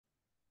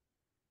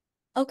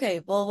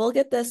Okay, well, we'll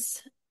get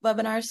this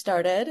webinar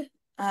started.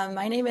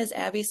 My name is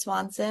Abby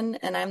Swanson,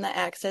 and I'm the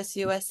Access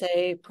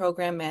USA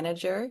Program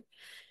Manager.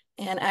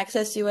 And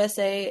Access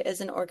USA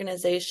is an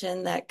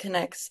organization that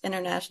connects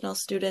international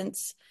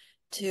students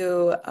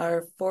to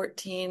our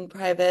 14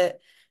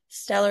 private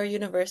stellar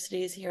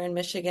universities here in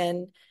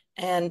Michigan.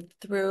 And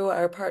through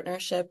our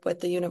partnership with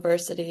the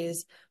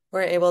universities,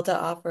 we're able to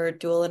offer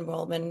dual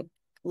enrollment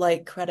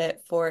like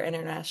credit for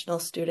international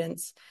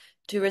students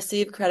to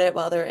receive credit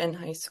while they're in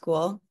high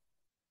school.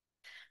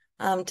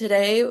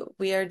 Today,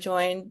 we are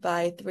joined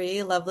by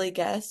three lovely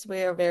guests.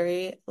 We are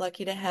very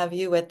lucky to have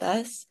you with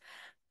us.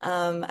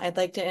 I'd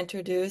like to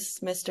introduce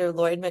Mr.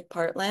 Lloyd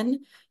McPartlin,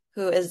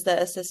 who is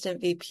the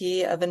Assistant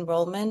VP of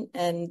Enrollment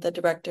and the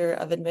Director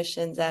of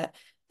Admissions at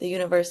the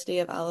University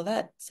of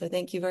Olivet. So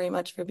thank you very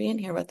much for being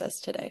here with us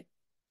today.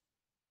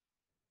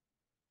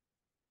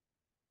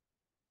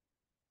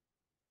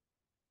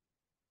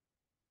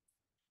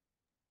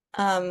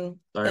 Sorry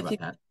If about you,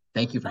 that.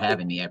 Thank you for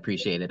having me. I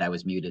appreciate it. I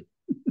was muted.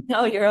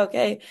 no, you're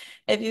okay.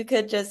 If you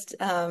could just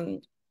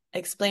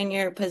explain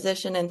your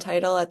position and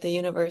title at the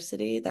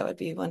university, that would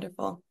be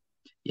wonderful.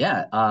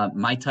 Yeah,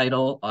 my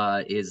title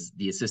is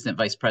the Assistant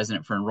Vice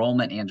President for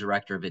Enrollment and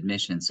Director of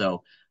Admission.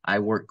 So I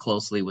work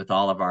closely with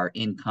all of our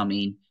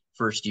incoming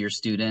first year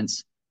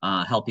students,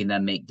 helping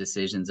them make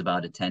decisions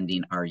about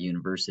attending our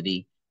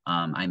university.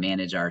 I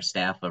manage our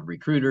staff of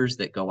recruiters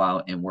that go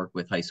out and work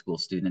with high school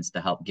students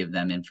to help give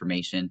them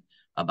information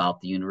about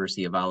the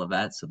University of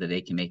Olivet so that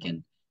they can make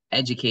an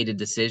educated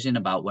decision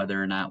about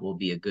whether or not we'll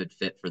be a good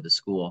fit for the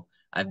school.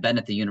 I've been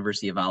at the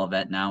University of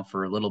Olivet now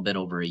for a little bit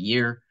over a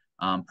year.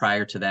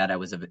 Prior to that, I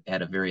was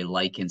at a very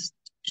like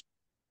institution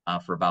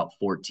for about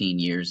 14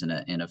 years in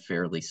a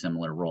fairly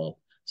similar role.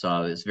 So I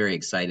was very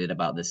excited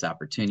about this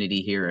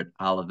opportunity here at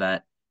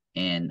Olivet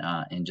and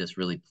just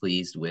really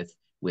pleased with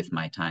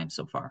my time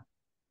so far.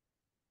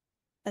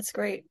 That's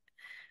great.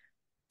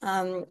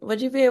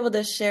 Would you be able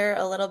to share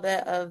a little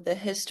bit of the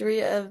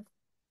history of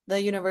the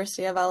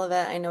University of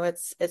Olivet? I know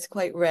it's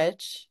quite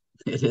rich.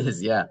 It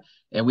is, yeah.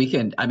 And we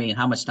can, I mean,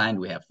 how much time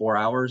do we have? 4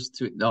 hours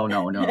to, no,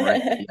 no, no,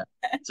 right?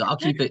 Yeah. So I'll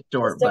keep it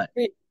short, Just a but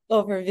brief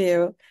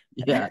overview.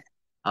 yeah.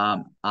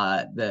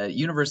 The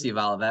University of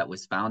Olivet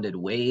was founded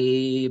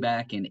way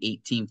back in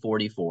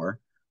 1844.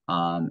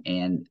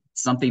 And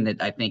something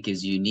that I think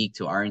is unique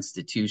to our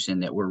institution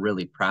that we're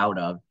really proud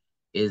of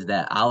is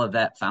that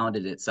Olivet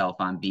founded itself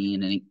on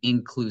being an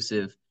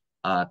inclusive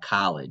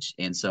college.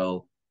 And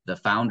so the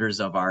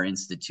founders of our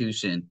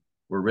institution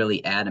were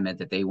really adamant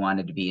that they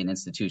wanted to be an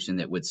institution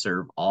that would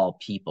serve all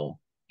people.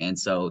 And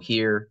so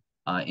here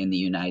in the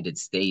United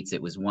States,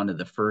 it was one of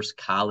the first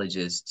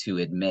colleges to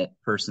admit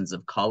persons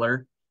of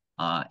color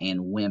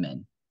and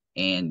women.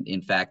 And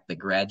in fact,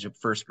 the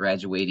first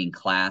graduating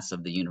class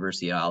of the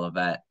University of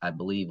Olivet, I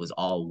believe, was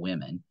all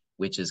women,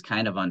 which is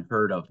kind of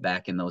unheard of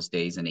back in those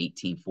days in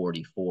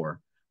 1844.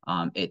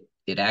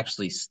 It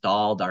actually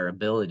stalled our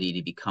ability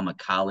to become a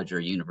college or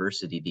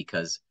university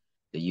because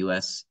the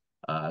U.S.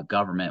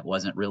 Government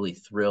wasn't really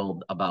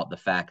thrilled about the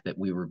fact that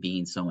we were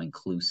being so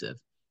inclusive.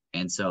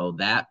 And so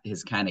that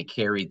has kind of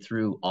carried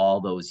through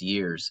all those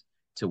years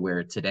to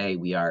where today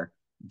we are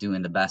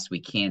doing the best we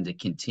can to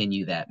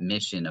continue that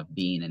mission of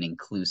being an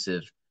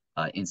inclusive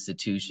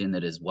institution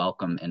that is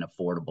welcome and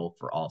affordable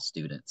for all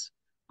students.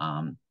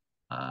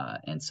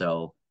 And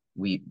so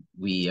we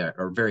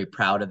are very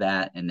proud of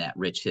that and that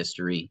rich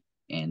history,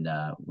 and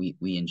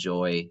we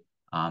enjoy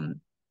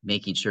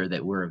making sure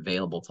that we're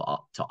available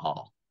to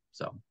all.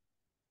 So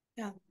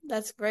Yeah,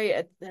 that's great.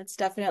 That's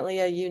definitely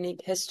a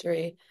unique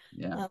history.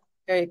 yeah.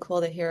 Very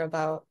cool to hear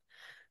about.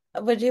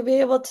 Would you be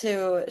able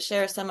to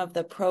share some of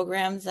the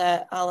programs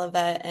at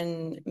Olivet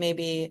and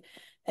maybe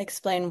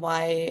explain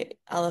why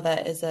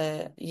Olivet is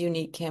a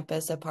unique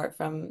campus apart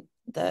from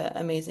the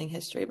amazing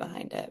history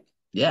behind it?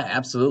 Yeah,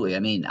 absolutely. I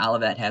mean,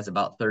 Olivet has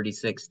about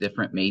 36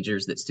 different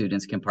majors that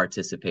students can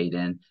participate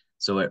in.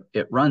 So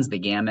it runs the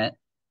gamut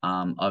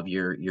of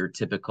your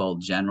typical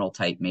general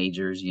type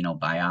majors,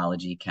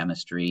 biology,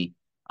 chemistry,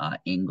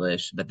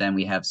 English. But then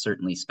we have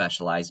certainly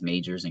specialized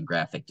majors in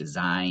graphic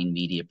design,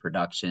 media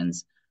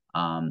productions,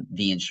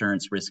 the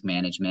insurance risk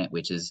management,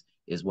 which is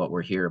what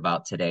we're here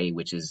about today,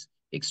 which is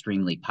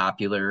extremely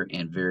popular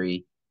and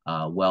very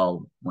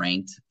well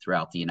ranked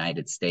throughout the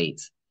United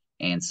States.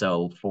 And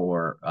so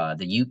for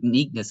the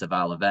uniqueness of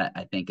Olivet,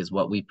 I think is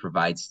what we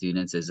provide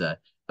students is a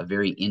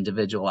very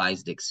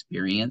individualized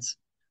experience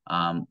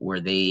where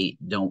they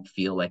don't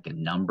feel like a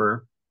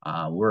number.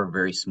 We're a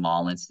very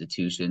small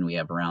institution. We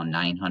have around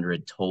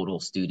 900 total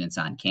students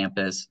on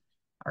campus.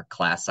 Our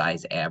class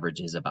size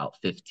average is about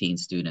 15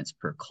 students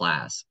per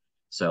class.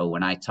 So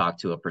when I talk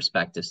to a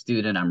prospective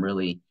student, I'm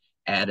really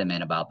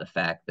adamant about the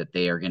fact that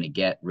they are going to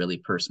get really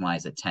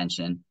personalized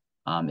attention.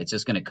 It's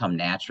just going to come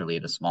naturally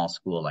at a small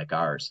school like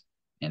ours.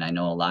 And I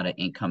know a lot of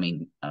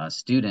incoming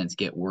students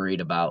get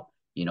worried about,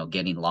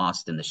 getting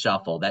lost in the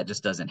shuffle. That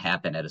just doesn't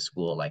happen at a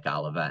school like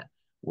Olivet.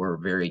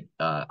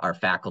 Our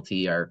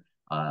faculty are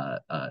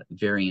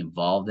very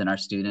involved in our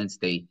students.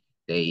 They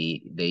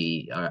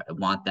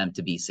want them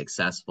to be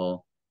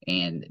successful.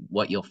 And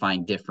what you'll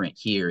find different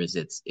here is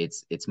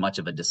it's much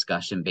of a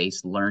discussion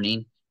based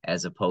learning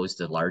as opposed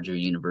to larger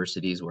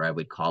universities where I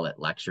would call it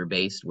lecture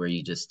based, where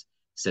you just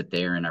sit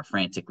there and are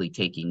frantically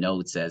taking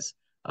notes as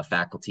a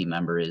faculty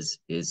member is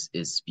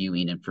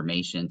spewing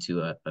information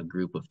to a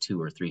group of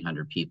 200 or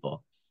 300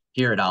 people.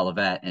 Here at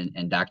Olivet,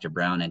 and Dr.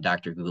 Brown and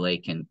Dr.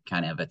 Goulet can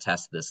kind of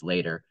attest to this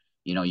later.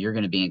 You're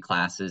going to be in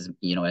classes,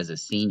 as a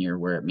senior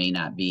where it may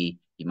not be,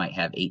 you might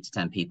have 8 to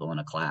 10 people in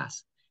a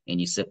class,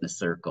 and you sit in a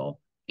circle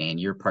and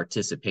you're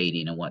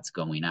participating in what's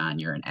going on.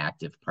 You're an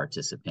active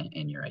participant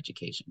in your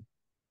education.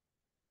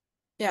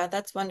 Yeah,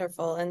 that's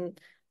wonderful. And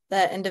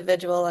that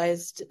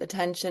individualized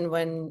attention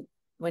when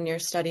you're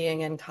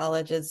studying in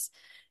college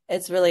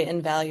it's really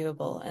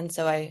invaluable. And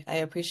so I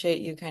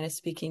appreciate you kind of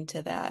speaking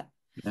to that.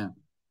 Yeah.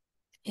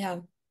 Yeah.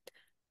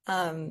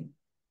 Um,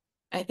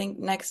 I think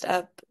next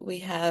up we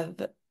have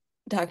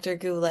Dr.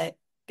 Goulet.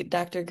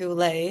 Dr.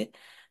 Goulet.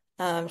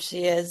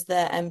 She is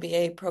the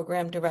MBA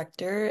program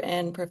director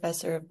and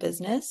professor of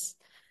business.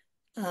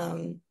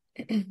 Um,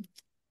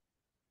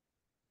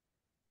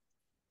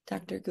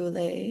 Dr.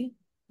 Goulet.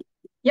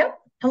 Yep.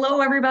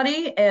 Hello,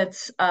 everybody.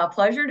 It's a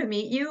pleasure to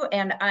meet you.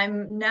 And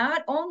I'm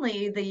not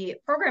only the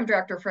program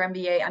director for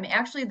MBA, I'm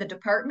actually the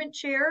department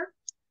chair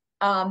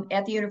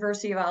at the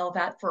University of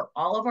Olivet for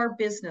all of our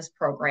business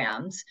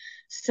programs.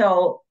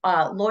 So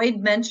Lloyd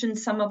mentioned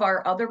some of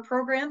our other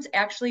programs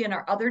actually in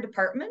our other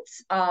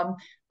departments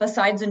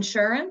besides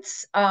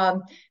insurance,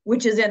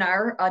 which is in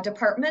our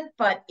department.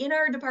 But in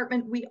our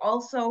department, we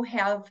also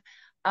have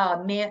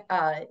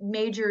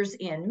majors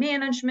in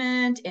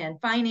management and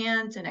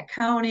finance and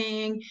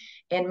accounting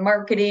and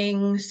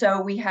marketing.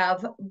 So we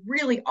have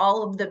really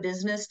all of the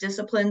business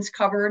disciplines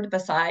covered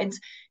besides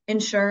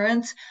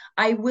insurance.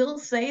 I will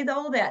say,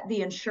 though, that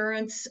the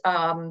insurance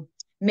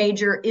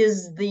major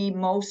is the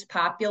most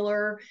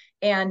popular,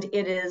 and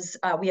it is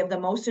we have the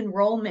most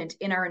enrollment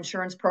in our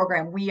insurance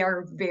program. We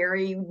are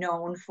very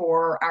known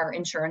for our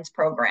insurance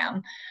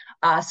program.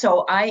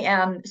 So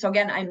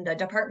again, I'm the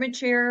department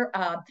chair.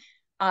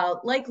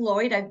 Like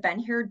Lloyd, I've been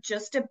here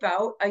just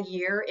about a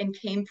year and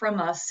came from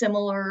a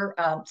similar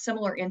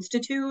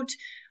institute.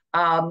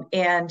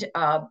 And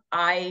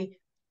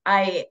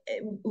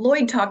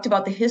Lloyd talked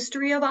about the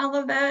history of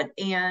Olivet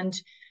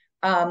and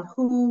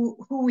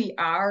who we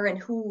are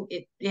and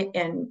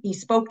and he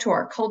spoke to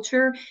our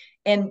culture.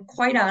 And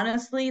quite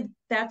honestly,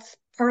 that's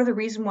part of the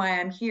reason why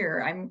I'm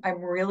here.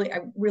 I'm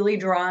really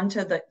drawn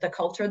to the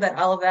culture that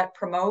Olivet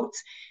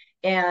promotes.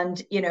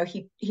 And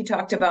he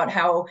talked about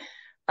how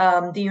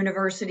the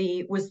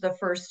university was the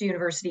first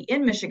university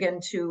in Michigan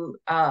to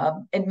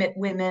admit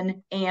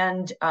women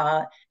and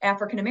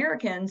African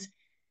Americans.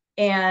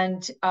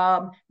 And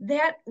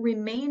that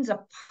remains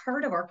a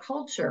part of our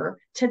culture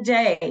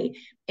today.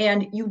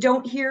 And you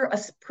don't hear a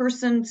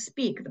person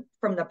speak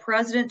from the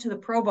president to the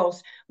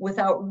provost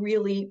without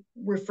really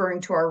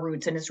referring to our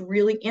roots. And it's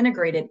really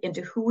integrated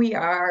into who we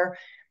are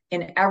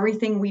in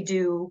everything we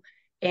do.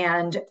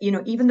 And,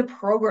 even the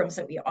programs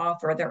that we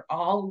offer, they're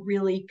all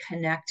really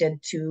connected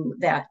to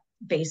that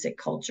basic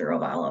culture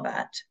of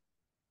Olivet.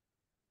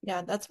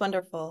 Yeah, that's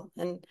wonderful.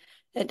 And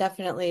it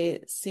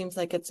definitely seems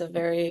like it's a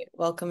very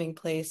welcoming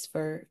place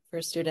for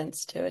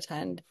students to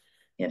attend.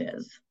 It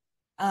is.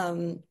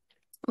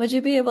 Would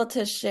you be able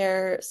to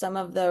share some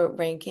of the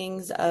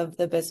rankings of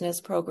the business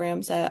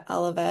programs at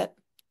Olivet?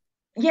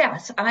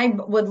 Yes, I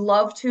would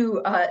love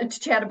to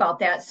chat about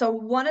that. So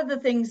one of the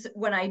things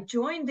when I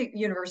joined the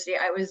university,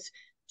 I was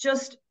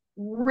just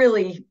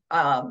really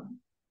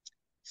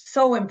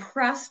so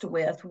impressed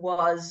with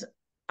was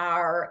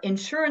our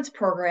insurance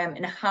program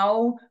and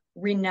how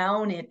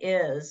renowned it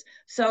is.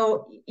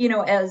 So,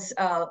 as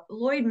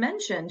Lloyd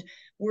mentioned,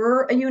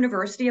 we're a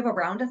university of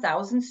around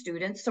 1,000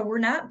 students, so we're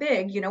not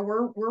big.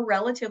 We're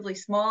relatively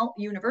small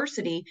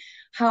university.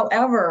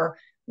 However,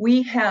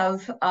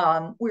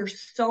 we're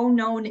so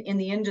known in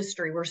the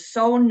industry. We're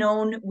so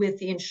known with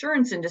the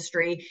insurance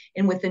industry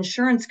and with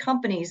insurance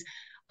companies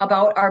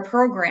about our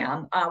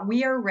program.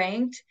 We are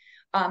ranked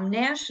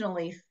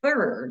nationally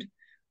third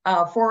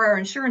for our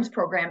insurance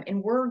program,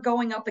 and we're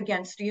going up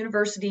against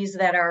universities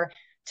that are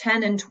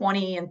 10 and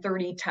 20 and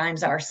 30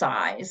 times our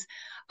size.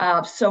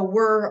 So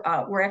we're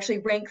actually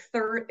ranked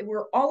third.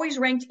 We're always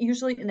ranked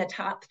usually in the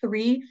top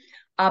 3,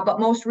 but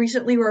most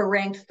recently we're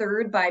ranked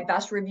third by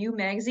Best Review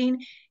magazine.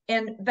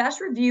 And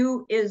Best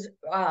Review is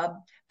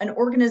an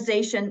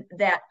organization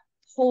that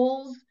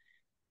polls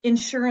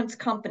insurance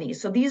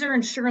companies. So these are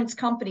insurance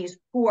companies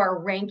who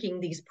are ranking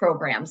these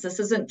programs. This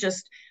isn't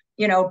just,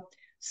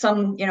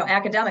 some,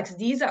 academics.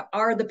 These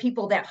are the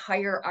people that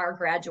hire our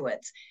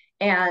graduates.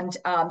 And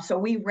so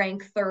we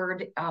rank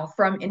third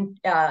from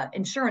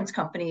insurance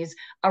companies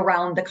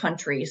around the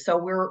country. So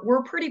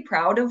we're pretty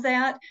proud of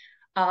that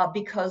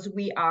because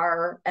we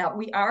are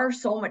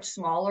so much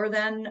smaller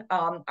than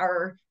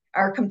our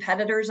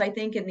competitors, I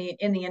think, in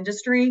the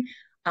industry.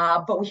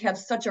 But we have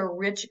such a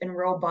rich and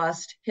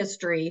robust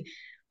history,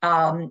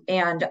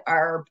 and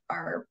our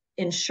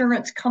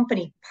insurance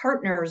company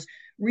partners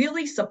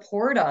really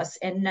support us,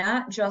 and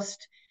not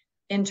just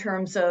in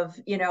terms of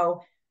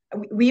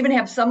we even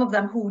have some of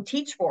them who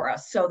teach for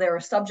us. So they're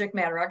subject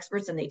matter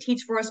experts and they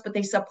teach for us, but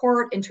they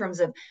support in terms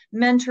of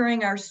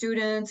mentoring our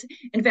students.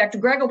 In fact,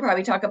 Greg will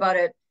probably talk about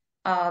it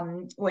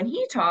when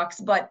he talks,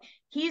 but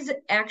he's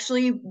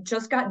actually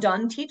just got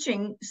done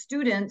teaching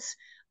students,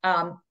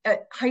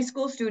 high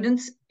school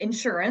students,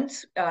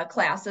 insurance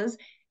classes.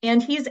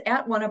 And he's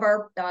at one of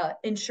our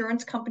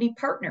insurance company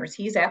partners.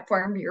 He's at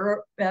Farm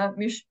Bureau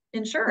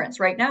Insurance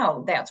right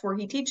now. That's where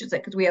he teaches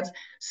it because we have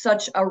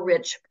such a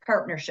rich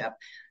partnership.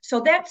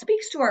 So that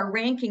speaks to our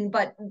ranking.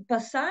 But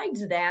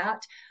besides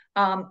that,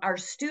 our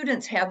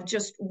students have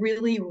just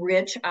really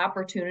rich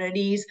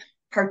opportunities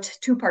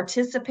to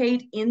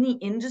participate in the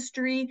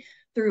industry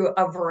through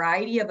a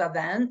variety of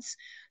events.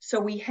 So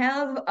we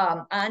have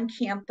on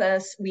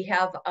campus, we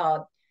have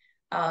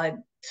a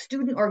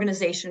student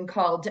organization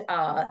called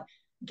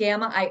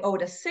Gamma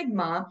Iota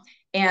Sigma,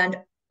 and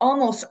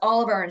almost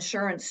all of our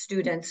insurance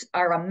students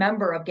are a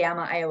member of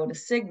Gamma Iota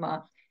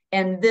Sigma.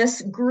 And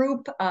this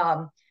group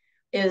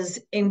is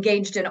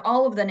engaged in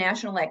all of the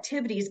national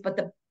activities, but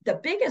the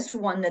biggest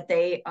one that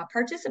they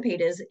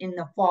participate is in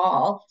the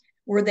fall,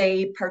 where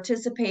they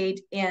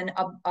participate in,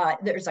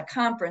 there's a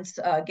conference,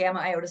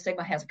 Gamma Iota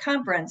Sigma has a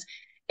conference,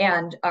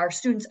 and our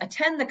students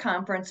attend the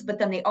conference, but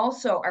then they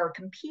also are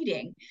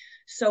competing.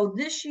 So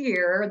this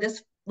year,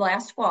 this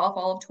last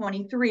fall of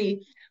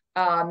 23,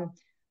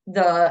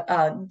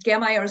 the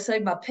Gamma Iota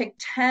Sigma picked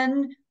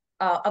 10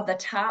 of the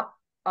top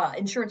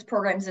insurance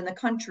programs in the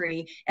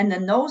country. And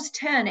then those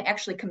 10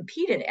 actually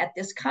competed at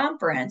this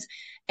conference.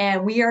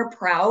 And we are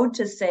proud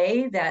to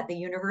say that the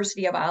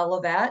University of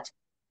Olivet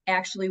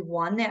actually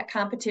won that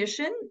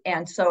competition.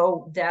 And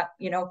so that,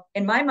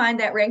 in my mind,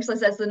 that ranks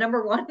us as the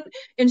 #1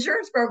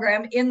 insurance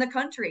program in the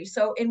country.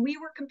 So, and we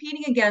were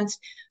competing against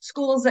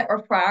schools that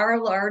are far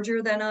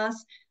larger than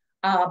us.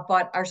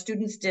 But our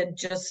students did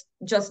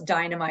just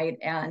dynamite.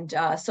 And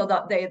so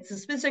the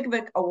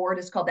specific award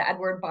is called the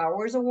Edward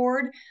Bowers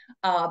Award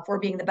for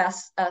being the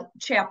best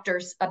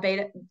chapters,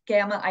 Beta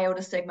Gamma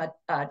Iota Sigma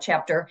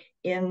chapter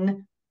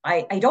in,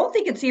 I don't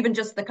think it's even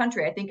just the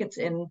country. I think it's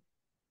in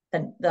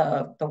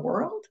the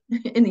world,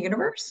 in the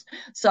universe.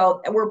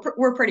 So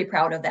we're pretty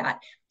proud of that.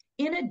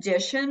 In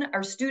addition,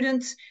 our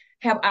students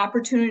have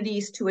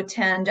opportunities to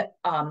attend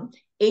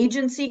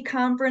agency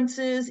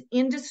conferences,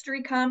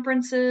 industry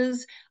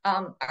conferences.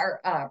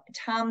 Our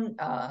Tom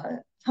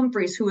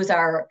Humphreys, who is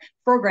our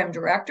program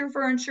director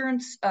for our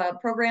insurance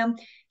program,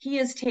 he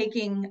is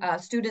taking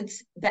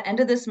students the end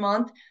of this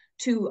month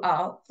to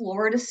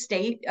Florida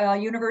State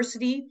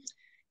University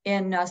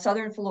in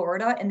Southern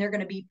Florida, and they're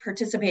going to be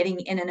participating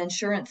in an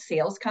insurance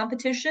sales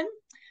competition.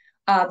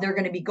 They're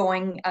going to be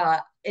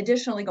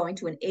additionally going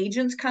to an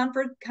agents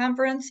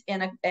conference,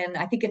 and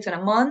I think it's in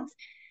a month.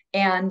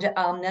 And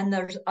then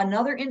there's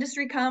another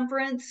industry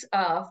conference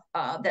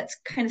that's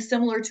kind of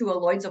similar to a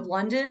Lloyd's of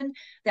London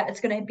that's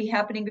going to be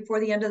happening before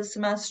the end of the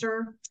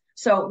semester.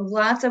 So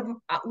lots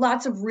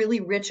of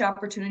really rich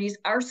opportunities.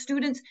 Our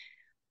students,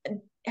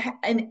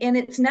 and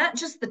it's not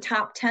just the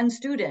top 10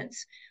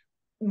 students.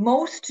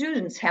 Most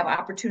students have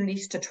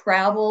opportunities to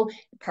travel,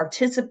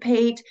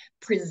 participate,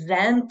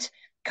 present,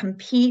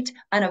 compete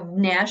on a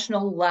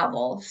national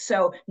level.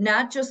 So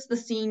not just the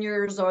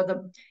seniors or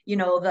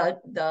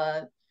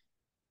the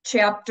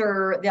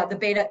chapter, the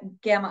Beta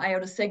Gamma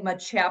Iota Sigma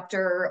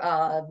chapter,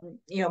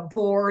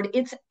 board.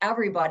 It's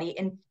everybody.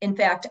 And in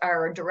fact,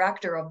 our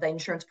director of the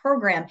insurance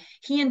program,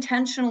 he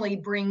intentionally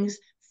brings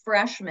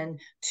freshmen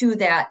to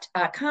that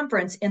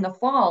conference in the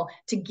fall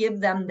to give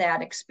them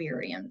that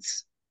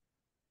experience.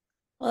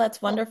 Well,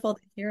 that's wonderful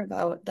to hear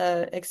about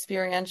the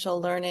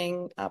experiential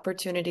learning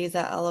opportunities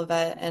at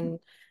Olivet and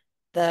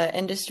the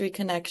industry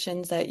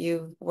connections that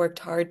you've worked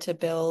hard to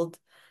build.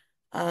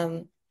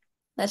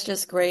 That's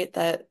just great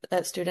that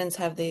students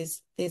have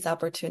these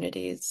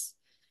opportunities.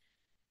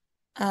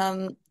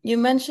 You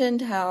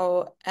mentioned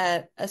how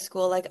at a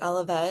school like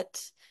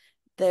Olivet,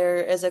 there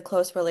is a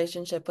close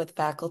relationship with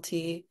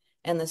faculty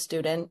and the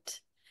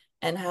student,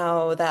 and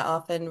how that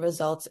often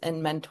results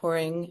in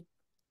mentoring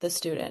the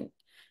student.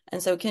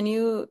 And so can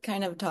you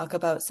kind of talk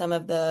about some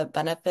of the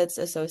benefits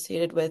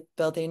associated with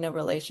building a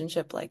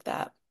relationship like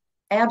that?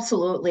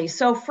 Absolutely.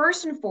 So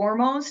first and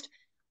foremost,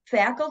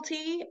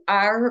 faculty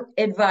are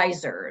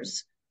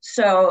advisors.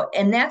 So,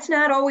 and that's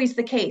not always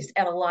the case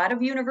at a lot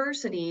of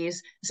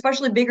universities,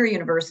 especially bigger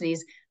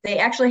universities. They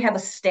actually have a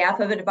staff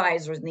of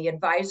advisors, and the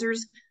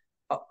advisors'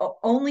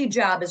 only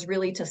job is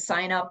really to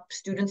sign up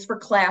students for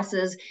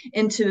classes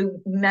and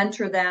to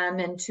mentor them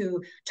and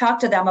to talk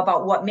to them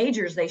about what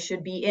majors they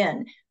should be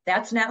in.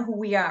 That's not who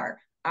we are.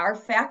 Our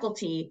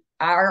faculty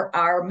are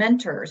our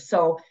mentors.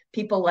 So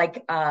people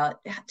like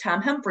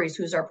Tom Humphreys,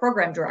 who's our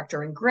program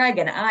director, and Greg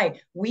and I,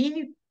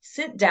 we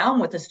sit down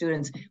with the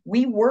students.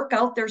 We work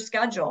out their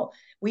schedule.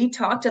 We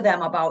talk to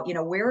them about,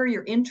 where are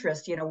your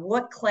interests?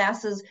 What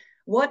classes,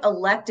 what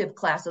elective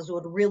classes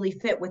would really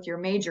fit with your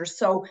major?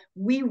 So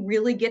we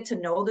really get to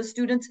know the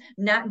students,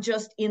 not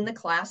just in the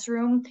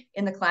classroom,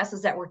 in the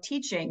classes that we're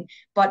teaching,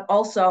 but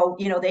also,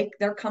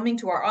 they're coming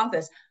to our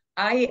office.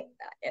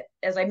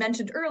 As I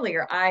mentioned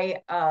earlier, I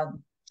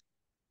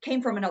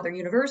came from another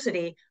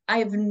university,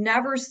 I've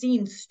never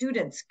seen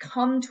students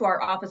come to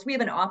our office. We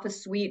have an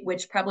office suite,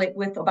 which probably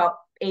with about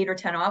 8 or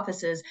 10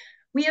 offices,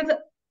 we have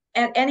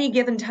at any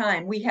given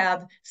time, we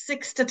have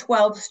 6 to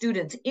 12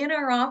 students in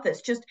our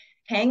office just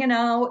hanging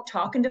out,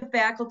 talking to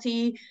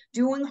faculty,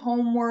 doing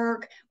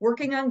homework,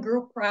 working on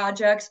group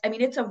projects. I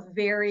mean, it's a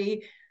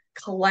very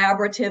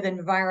collaborative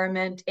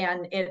environment,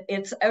 and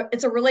it's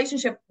a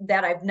relationship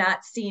that I've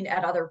not seen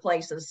at other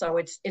places. So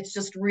it's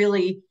just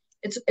really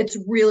it's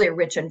really a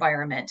rich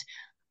environment.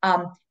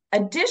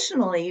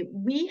 Additionally,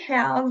 we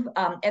have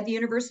at the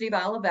University of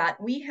Olivet,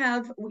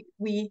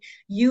 we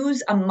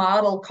use a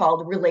model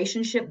called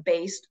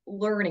relationship-based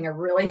learning or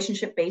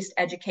relationship-based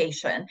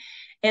education.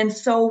 And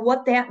so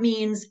what that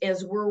means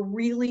is we're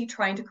really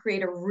trying to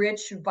create a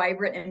rich,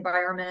 vibrant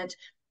environment,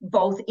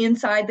 both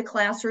inside the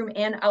classroom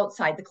and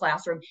outside the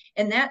classroom.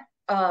 And that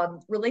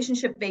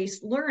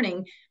relationship-based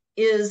learning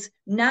is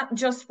not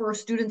just for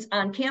students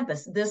on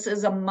campus. This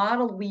is a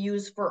model we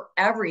use for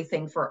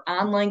everything, for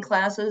online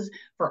classes,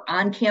 for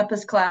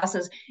on-campus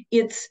classes.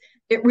 It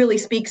really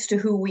speaks to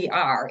who we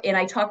are. And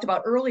I talked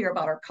about earlier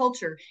about our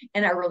culture,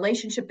 and our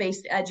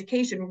relationship-based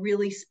education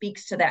really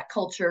speaks to that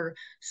culture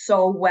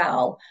so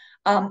well.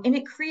 And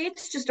it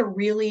creates just a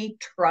really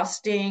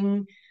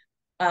trusting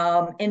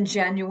and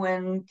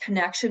genuine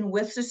connection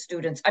with the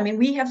students. I mean,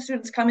 we have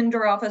students come into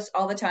our office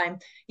all the time,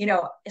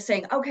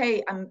 saying,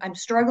 okay, I'm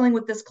struggling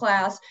with this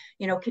class.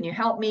 Can you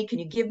help me? Can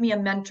you give me a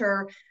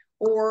mentor?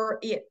 Or,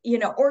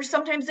 or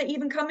sometimes they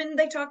even come in and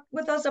they talk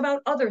with us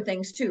about other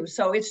things too.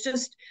 So it's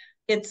just,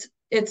 it's,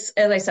 as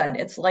I said,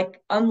 it's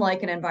like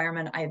unlike an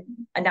environment I've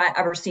not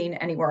ever seen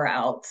anywhere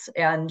else.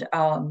 And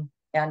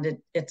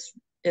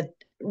it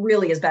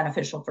really is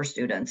beneficial for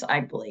students, I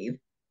believe.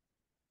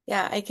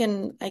 Yeah, I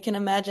can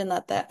imagine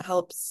that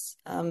helps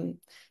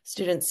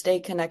students stay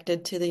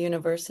connected to the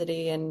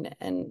university and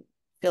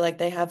feel like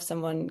they have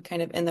someone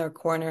kind of in their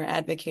corner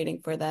advocating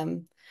for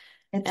them.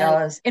 It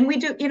does. And we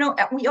do,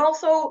 we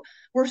also,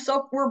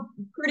 we're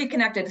pretty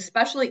connected,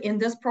 especially in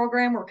this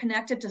program. We're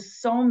connected to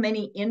so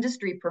many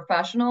industry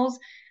professionals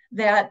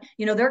that,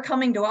 they're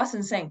coming to us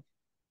and saying,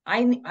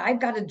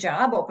 I've got a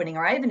job opening,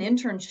 or I have an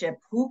internship.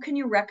 Who can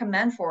you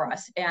recommend for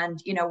us? And,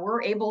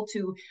 we're able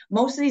to,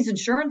 most of these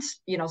insurance,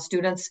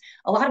 students,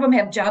 a lot of them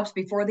have jobs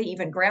before they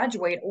even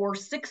graduate or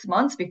 6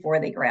 months before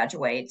they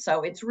graduate.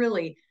 So it's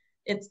really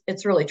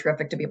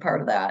terrific to be a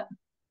part of that.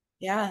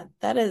 Yeah,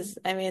 that is,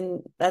 I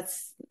mean, that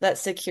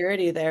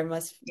security there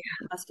must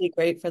be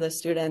great for the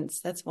students.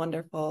 That's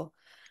wonderful.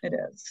 It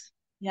is.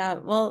 Yeah,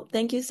 well,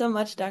 thank you so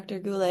much, Dr.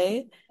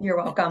 Goulet. You're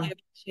I welcome. really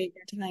appreciate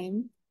your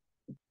time.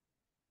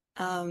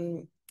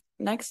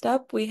 Next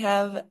up, we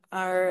have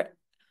our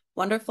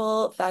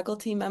wonderful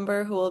faculty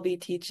member who will be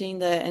teaching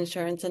the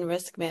Insurance and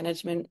Risk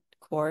Management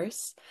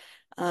course.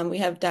 We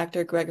have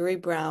Dr. Gregory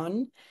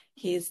Brown.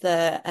 He's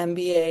the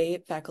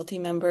MBA faculty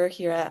member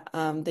here at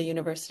the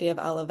University of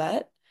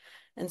Olivet.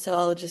 And so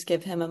I'll just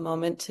give him a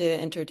moment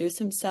to introduce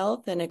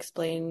himself and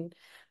explain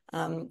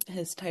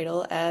his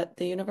title at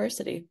the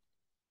university.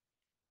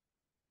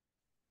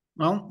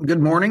 Well, good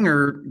morning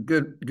or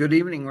good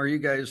evening where you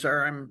guys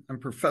are. I'm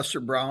Professor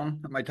Brown.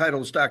 My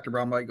title is Dr.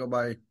 Brown, but I go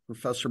by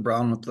Professor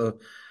Brown with the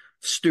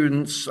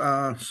students.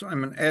 So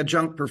I'm an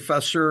adjunct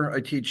professor.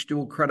 I teach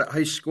dual credit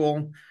high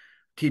school,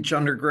 teach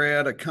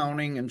undergrad,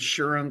 accounting,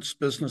 insurance,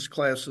 business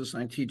classes,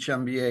 and I teach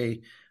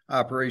MBA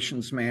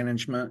operations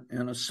management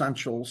and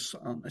essentials.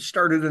 I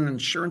started in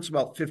insurance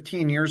about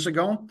 15 years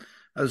ago.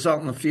 I was out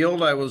in the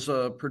field. I was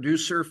a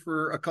producer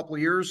for a couple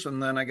of years,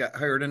 and then I got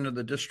hired into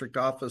the district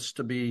office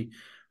to be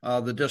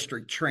the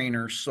district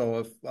trainer. So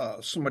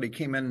if somebody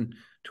came in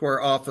to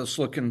our office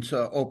looking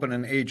to open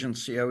an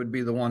agency, I would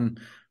be the one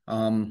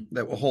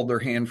that will hold their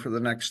hand for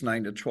the next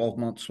 9 to 12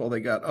 months while they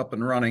got up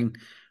and running.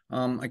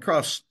 I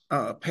crossed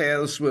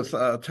paths with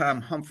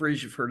Tom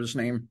Humphreys. You've heard his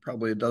name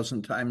probably a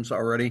dozen times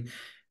already.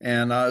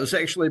 And it was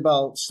actually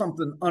about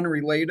something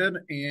unrelated.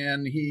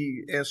 And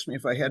he asked me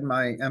if I had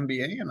my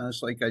MBA, and I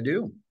was like, I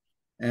do.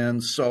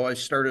 And so I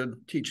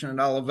started teaching at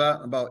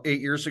Olivet about 8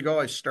 years ago.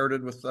 I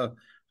started with the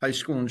high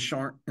school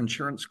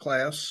insurance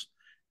class,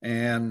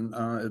 and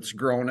it's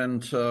grown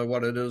into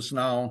what it is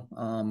now,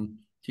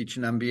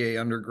 teaching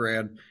MBA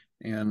undergrad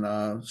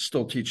and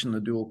still teaching the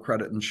dual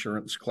credit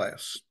insurance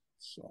class.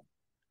 So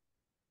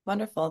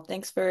wonderful.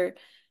 Thanks for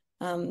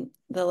the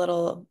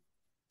little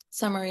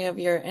summary of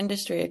your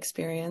industry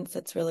experience.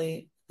 That's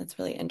really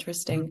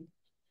interesting.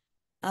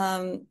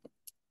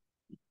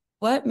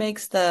 What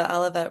makes the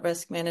Olivet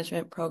Risk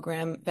Management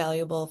Program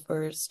valuable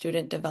for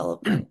student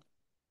development?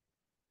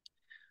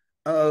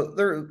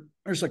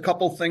 There's a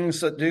couple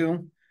things that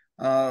do.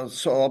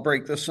 So I'll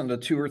break this into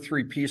 2 or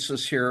 3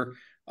 pieces here.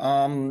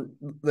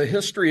 The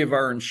history of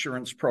our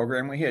insurance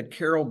program, we had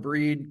Carol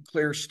Breed,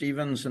 Claire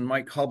Stevens, and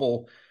Mike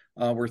Hubble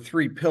were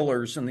 3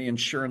 pillars in the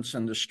insurance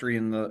industry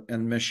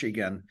in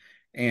Michigan.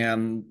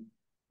 And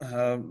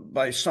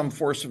by some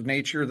force of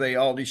nature, they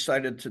all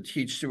decided to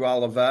teach through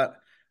Olivet.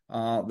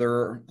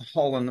 They're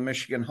all in the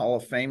Michigan Hall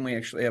of Fame. We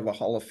actually have a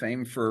Hall of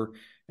Fame for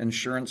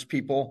insurance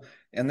people.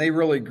 And they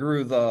really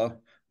grew the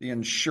the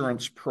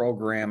insurance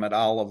program at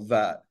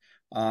Olivet.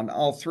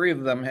 All three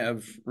of them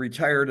have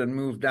retired and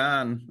moved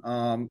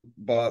on,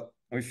 but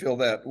we feel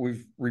that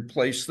we've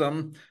replaced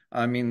them.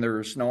 I mean,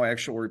 there's no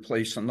actual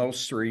replacing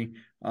those three,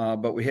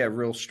 but we have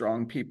real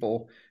strong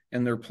people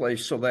in their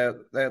place. So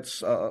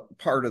that's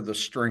part of the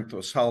strength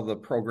was how the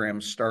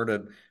program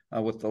started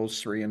with those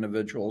three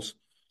individuals.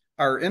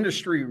 Our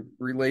industry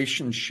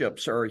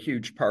relationships are a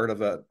huge part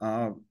of it.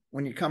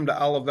 When you come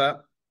to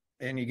Olivet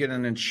and you get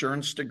an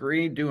insurance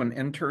degree, doing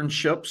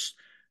internships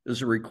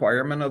is a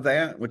requirement of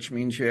that, which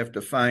means you have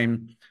to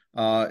find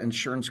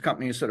insurance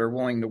companies that are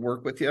willing to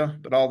work with you.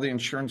 But all the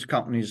insurance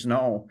companies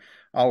know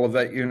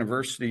Olivet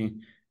University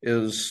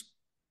is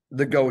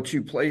the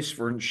go-to place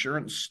for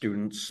insurance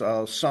students.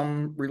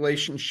 Some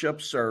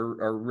relationships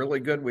are really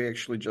good. We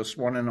actually just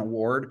won an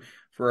award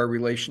for our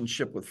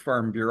relationship with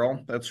Farm Bureau.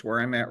 That's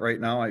where I'm at right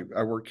now.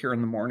 I work here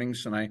in the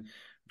mornings and I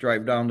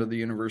drive down to the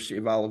University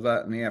of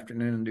Olivet in the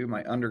afternoon and do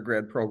my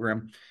undergrad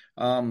program.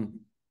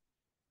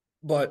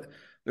 But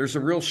there's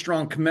a real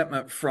strong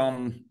commitment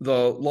from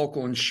the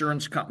local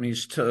insurance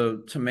companies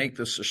to make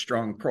this a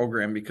strong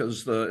program,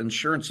 because the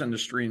insurance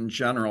industry in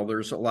general,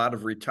 there's a lot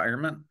of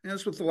retirement,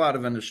 as with a lot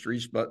of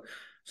industries, but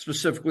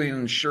specifically in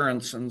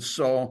insurance. And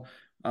so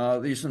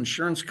these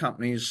insurance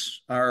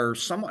companies are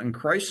somewhat in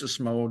crisis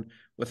mode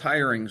with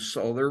hiring.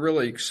 So they're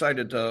really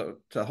excited to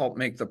help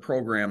make the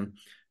program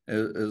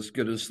as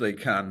good as they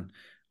can.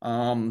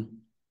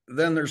 Then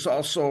there's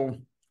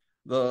also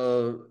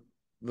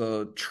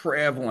the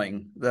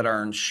traveling that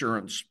our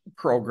insurance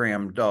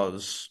program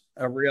does.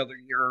 Every other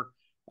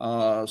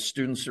year,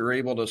 students are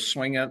able to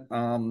swing it,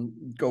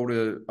 go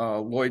to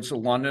Lloyd's of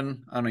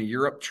London on a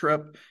Europe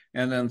trip,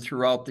 and then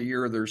throughout the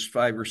year, there's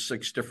 5 or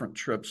 6 different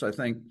trips. I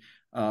think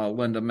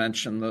Linda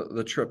mentioned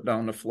the trip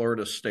down to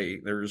Florida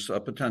State. There's a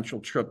potential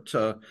trip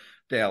to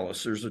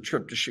Dallas. There's a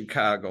trip to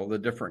Chicago, the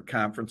different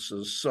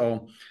conferences.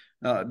 So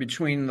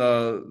between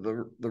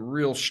the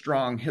real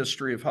strong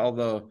history of how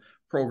the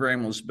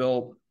program was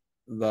built,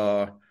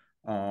 the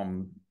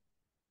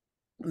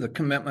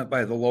commitment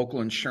by the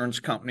local insurance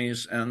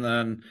companies, and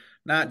then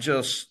not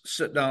just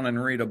sit down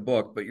and read a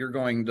book, but you're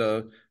going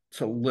to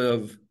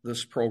live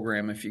this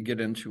program if you get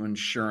into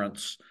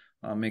insurance,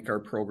 make our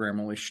program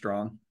really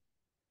strong.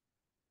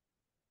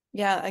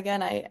 Yeah,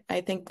 again,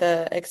 I think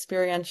the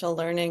experiential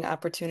learning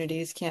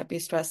opportunities can't be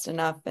stressed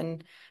enough,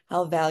 and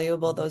how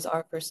valuable those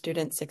are for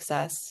student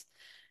success.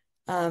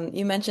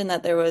 You mentioned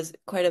that there was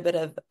quite a bit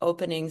of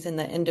openings in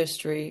the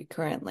industry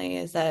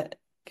currently.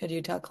 Could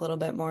you talk a little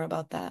bit more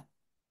about that?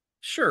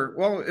 Sure.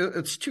 Well,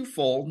 it's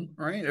twofold,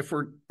 right? If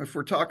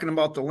we're talking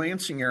about the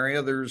Lansing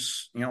area,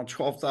 there's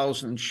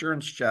 12,000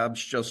 insurance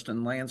jobs just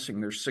in Lansing.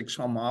 There's 6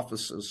 home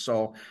offices,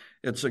 so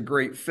it's a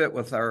great fit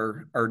with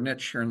our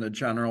niche here in the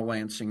general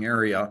Lansing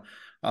area,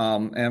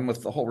 and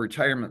with the whole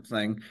retirement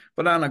thing.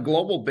 But on a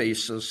global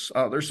basis,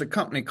 there's a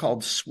company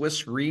called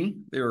Swiss Re.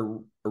 They're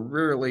a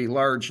really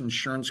large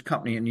insurance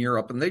company in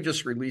Europe, and they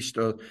just released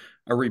a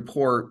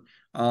report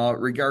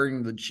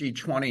regarding the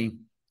G20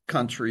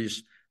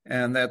 countries,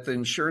 and that the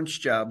insurance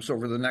jobs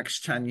over the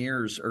next 10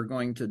 years are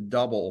going to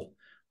double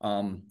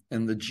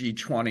in the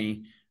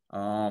G20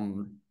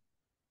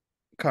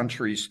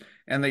 countries.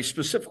 And they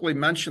specifically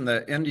mentioned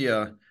that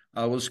India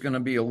was going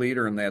to be a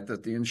leader in that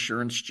the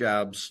insurance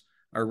jobs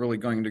are really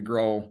going to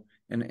grow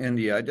in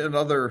India. I did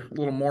a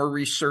little more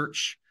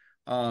research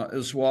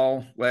as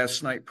well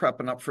last night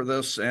prepping up for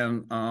this,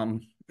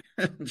 and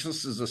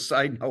just as a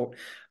side note,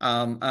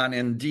 on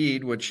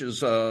Indeed, which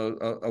is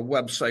a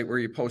website where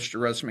you post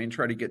your resume and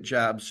try to get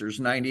jobs, there's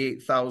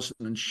 98,000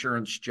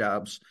 insurance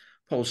jobs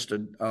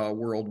posted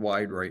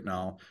worldwide right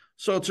now.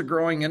 So it's a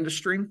growing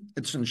industry.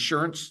 It's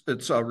insurance.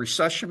 It's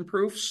recession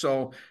proof.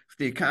 So if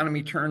the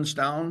economy turns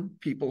down,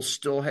 people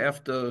still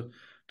have to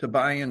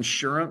buy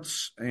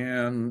insurance,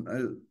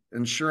 and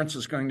insurance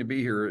is going to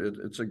be here.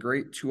 It's a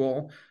great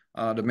tool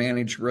to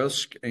manage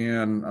risk,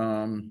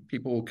 and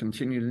people will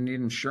continue to need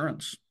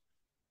insurance.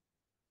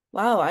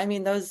 Wow, I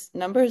mean, those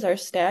numbers are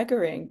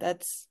staggering.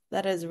 That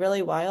is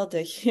really wild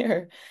to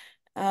hear.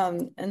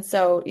 And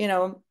so,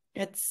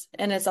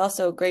 it's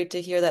also great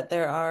to hear that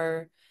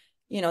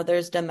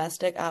there's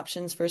domestic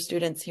options for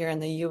students here in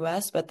the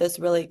US, but this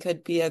really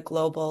could be a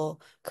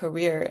global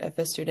career if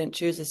a student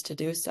chooses to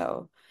do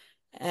so.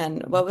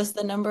 And what was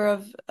the number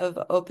of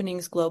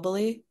openings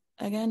globally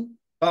again?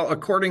 Well,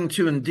 according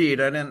to Indeed,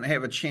 I didn't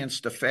have a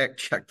chance to fact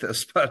check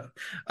this, but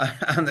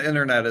on the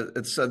internet,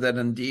 it said that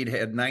Indeed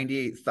had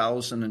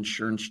 98,000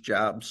 insurance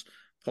jobs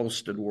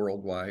posted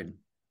worldwide.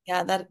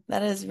 Yeah,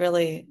 that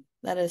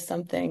is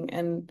something.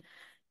 And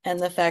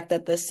the fact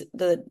that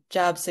the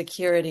job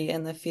security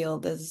in the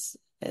field is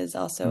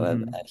also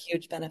a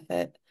huge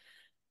benefit.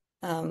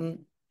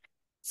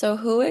 So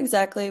who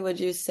exactly would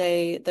you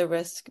say the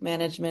risk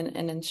management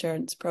and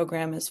insurance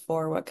program is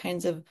for? What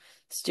kinds of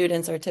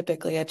students are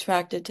typically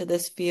attracted to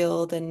this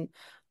field, and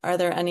are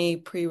there any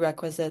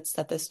prerequisites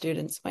that the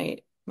students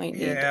might need?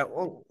 Yeah,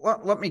 well,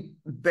 let me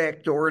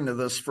backdoor into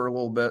this for a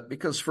little bit,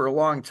 because for a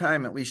long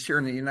time, at least here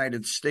in the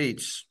United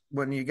States,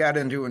 when you got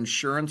into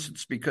insurance,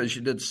 it's because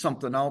you did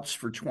something else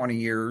for 20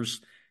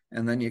 years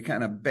and then you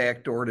kind of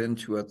backdoored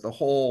into it. The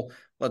whole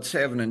let's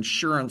have an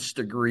insurance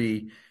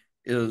degree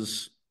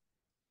is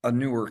a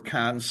newer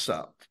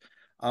concept.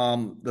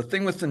 The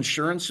thing with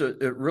insurance,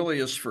 it really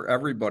is for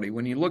everybody.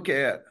 When you look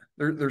at,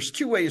 there's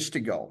two ways to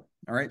go.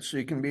 All right. So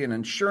you can be an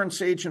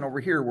insurance agent over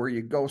here where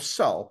you go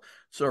sell.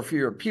 So if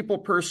you're a people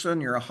person,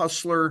 you're a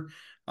hustler,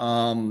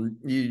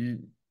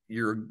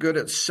 you're good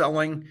at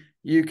selling,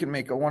 you can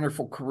make a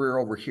wonderful career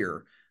over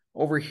here.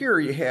 Over here,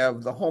 you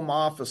have the home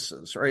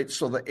offices, right?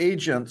 So the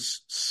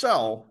agents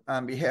sell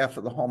on behalf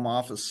of the home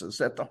offices.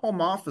 At the home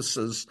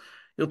offices,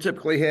 you'll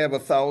typically have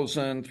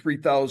 1,000,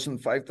 3,000,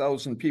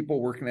 5,000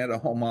 people working at a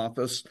home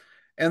office.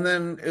 And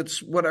then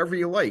it's whatever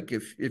you like.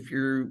 If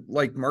you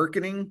like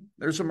marketing,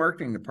 there's a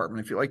marketing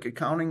department. If you like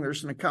accounting,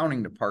 there's an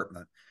accounting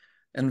department.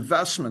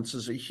 Investments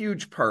is a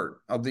huge part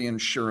of the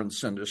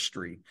insurance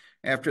industry.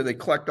 After they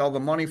collect all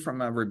the money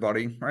from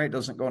everybody, right? It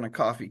doesn't go in a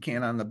coffee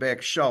can on the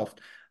back shelf.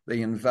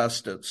 They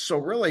invest it. So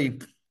really,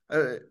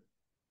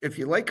 if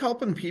you like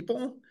helping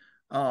people,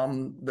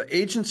 the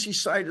agency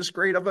side is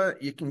great of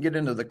it. You can get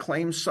into the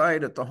claims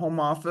side at the home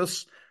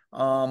office.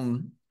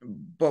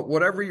 But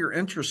whatever your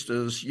interest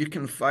is, you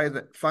can find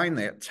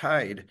that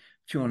tied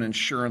to an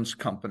insurance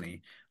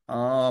company.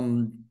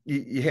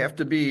 You have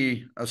to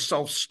be a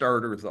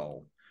self-starter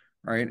though,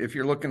 right? If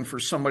you're looking for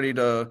somebody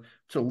to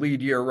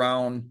lead you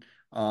around,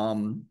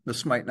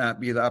 this might not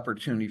be the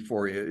opportunity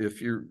for you.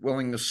 If you're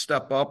willing to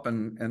step up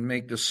and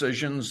make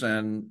decisions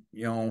and,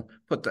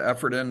 put the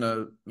effort in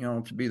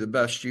to be the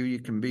best you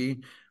can be,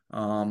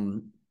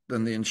 then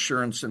the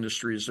insurance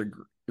industry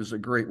is a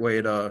great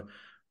way to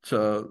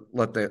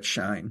let that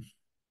shine.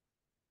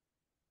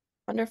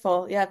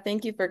 Wonderful. Yeah,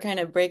 thank you for kind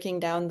of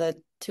breaking down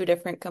the two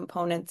different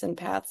components and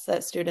paths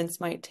that students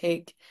might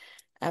take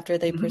after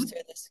they pursue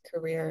this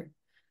career.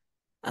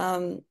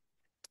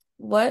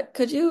 What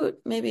could you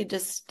maybe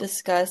just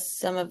discuss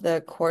some of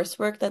the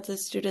coursework that the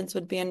students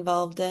would be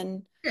involved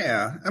in?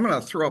 Yeah, I'm going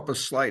to throw up a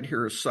slide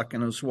here a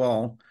second as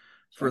well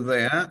for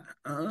that.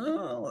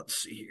 Let's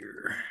see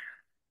here.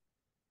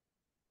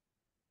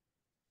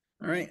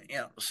 All right,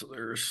 yeah, so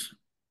there's...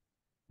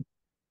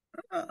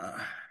 all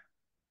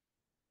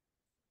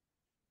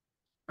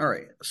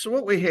right, so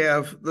what we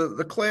have,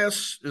 the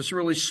class is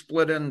really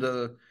split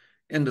into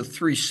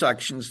three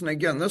sections. And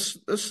again, this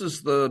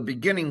is the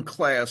beginning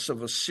class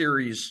of a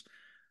series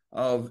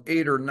of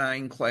 8 or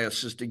 9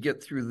 classes to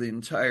get through the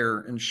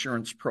entire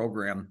insurance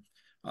program.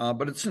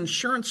 But it's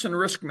insurance and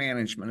risk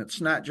management.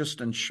 It's not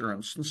just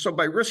insurance. And so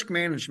by risk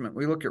management,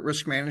 we look at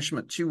risk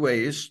management two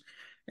ways.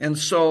 And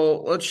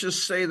so let's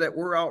just say that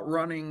we're out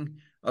running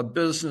a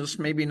business,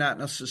 maybe not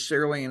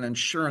necessarily an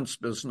insurance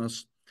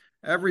business.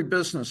 Every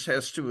business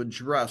has to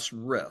address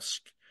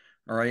risk,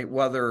 all right?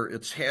 Whether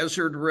it's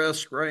hazard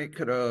risk, right?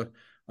 Could a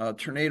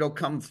tornado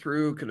come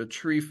through? Could a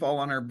tree fall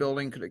on our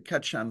building? Could it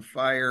catch on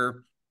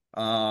fire?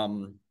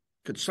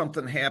 Could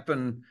something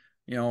happen,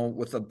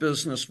 with a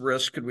business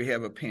risk? Could we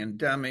have a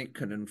pandemic?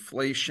 Could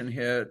inflation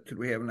hit? Could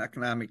we have an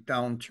economic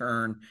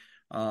downturn?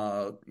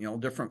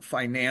 Different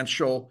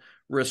financial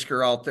risk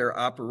are out there,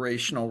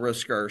 operational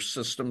risk, are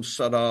systems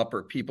set up,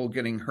 or people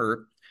getting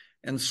hurt?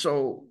 And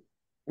so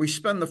we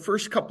spend the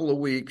first couple of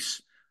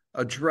weeks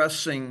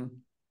addressing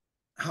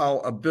how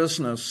a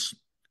business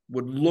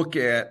would look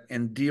at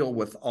and deal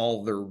with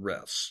all their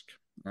risk.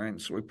 All right,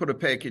 so we put a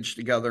package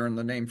together, and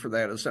the name for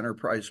that is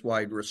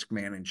enterprise-wide risk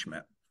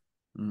management.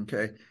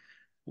 Okay,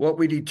 what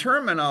we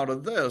determine out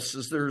of this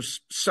is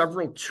there's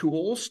several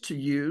tools to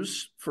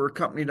use for a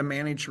company to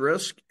manage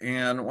risk,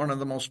 and one of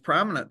the most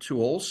prominent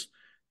tools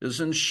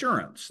is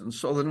insurance. And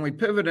so then we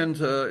pivot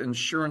into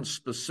insurance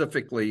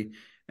specifically,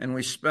 and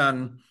we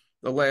spend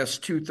the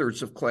last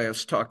 2/3 of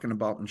class talking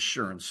about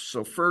insurance.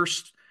 So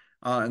first,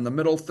 in the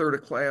middle third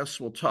of class,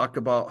 we'll talk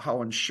about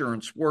how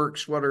insurance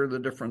works. What are the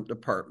different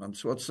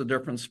departments? What's the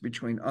difference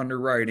between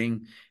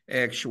underwriting,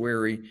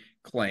 actuary,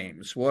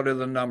 claims? What do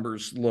the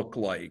numbers look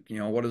like?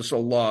 What is a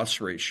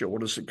loss ratio?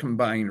 What is a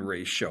combined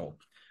ratio?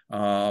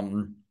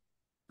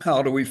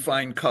 How do we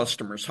find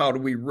customers? How do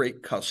we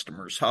rate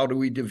customers? How do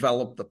we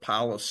develop the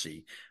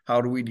policy?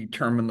 How do we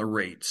determine the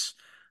rates?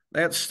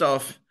 That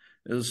stuff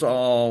is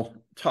all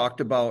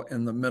talked about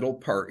in the middle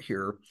part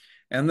here.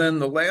 And then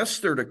the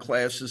last third of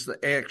class is the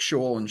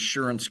actual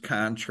insurance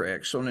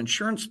contract. So an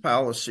insurance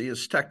policy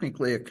is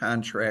technically a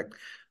contract.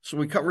 So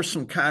we cover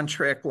some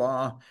contract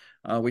law.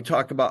 We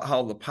talk about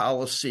how the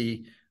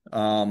policy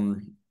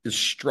is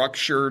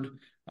structured.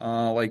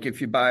 Like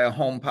if you buy a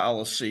home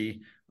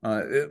policy,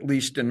 at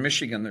least in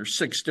Michigan, there's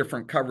 6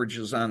 different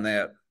coverages on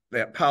that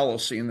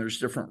policy, and there's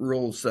different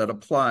rules that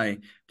apply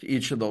to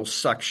each of those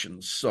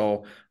sections.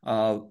 So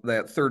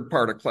that third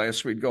part of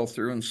class, we'd go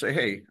through and say,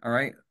 hey, all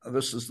right,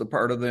 this is the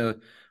part of the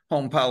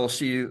home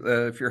policy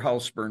if your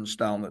house burns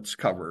down that's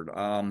covered.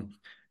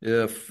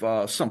 If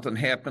something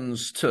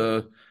happens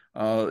to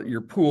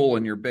your pool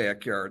in your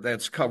backyard,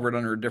 that's covered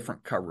under a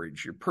different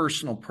coverage. Your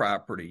personal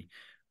property,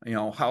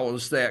 how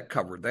is that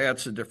covered?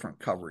 That's a different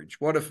coverage.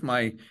 What if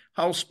my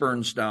house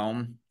burns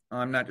down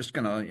I'm not just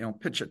going to,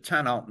 pitch a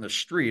tent out in the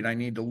street. I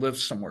need to live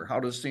somewhere. How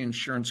does the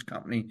insurance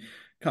company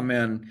come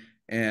in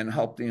and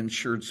help the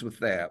insureds with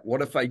that?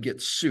 What if I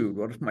get sued?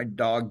 What if my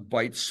dog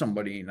bites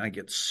somebody and I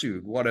get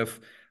sued? What if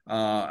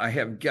I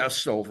have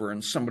guests over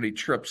and somebody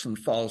trips and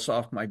falls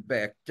off my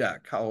back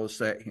deck? How is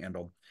that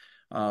handled?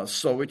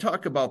 So we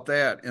talk about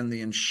that in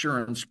the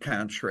insurance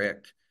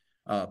contract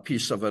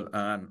piece of it,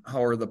 on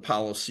how are the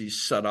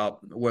policies set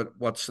up,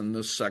 what's in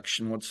this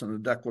section, what's in the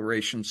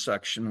declaration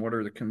section, what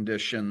are the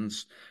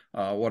conditions,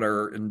 what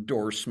are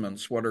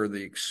endorsements, what are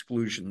the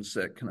exclusions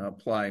that can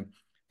apply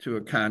to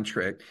a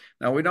contract.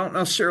 Now, we don't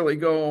necessarily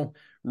go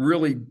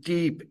really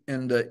deep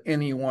into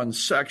any one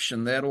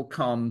section. That'll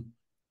come,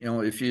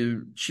 if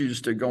you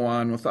choose to go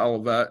on with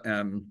Olivet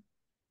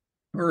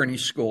or any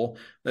school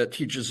that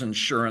teaches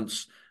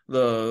insurance.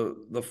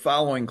 The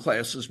following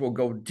classes will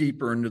go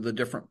deeper into the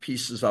different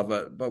pieces of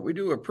it, but we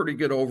do a pretty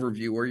good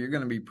overview where you're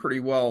going to be pretty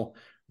well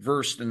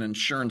versed in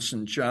insurance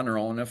in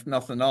general. And if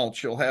nothing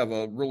else, you'll have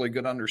a really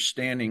good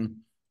understanding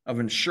of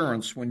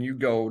insurance when you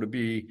go to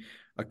be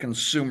a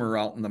consumer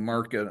out in the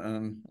market.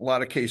 And a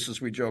lot of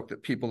cases, we joke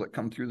that people that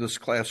come through this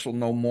class will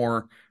know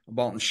more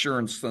about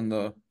insurance than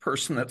the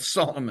person that's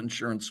selling them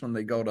insurance when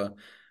they go to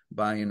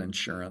buying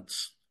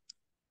insurance.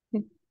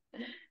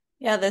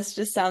 Yeah, this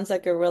just sounds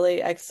like a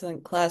really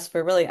excellent class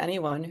for really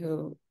anyone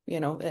who,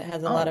 it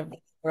has a lot of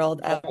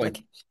world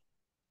application.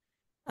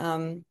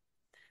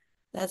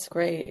 That's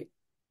great.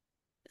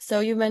 So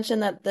you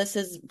mentioned that this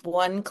is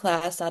one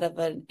class out of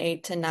an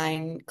 8 to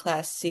 9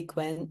 class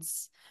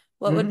sequence.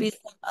 What would be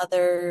some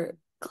other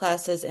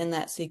classes in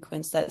that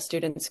sequence that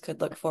students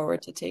could look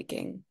forward to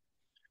taking?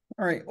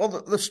 All right. Well,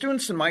 the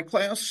students in my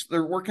class,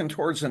 they're working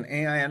towards an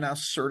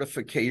AINS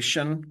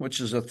certification,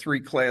 which is a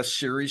 3-class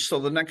series. So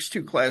the next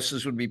 2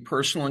 classes would be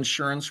personal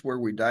insurance, where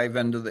we dive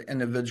into the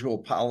individual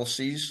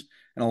policies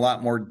in a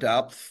lot more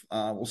depth.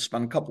 We'll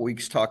spend a couple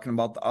weeks talking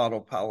about the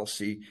auto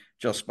policy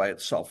just by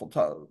itself.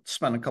 We'll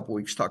spend a couple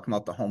weeks talking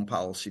about the home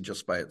policy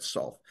just by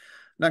itself.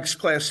 Next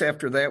class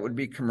after that would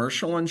be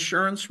commercial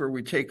insurance, where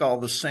we take all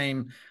the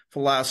same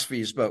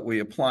philosophies, but we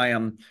apply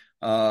them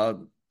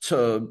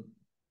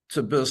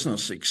to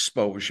business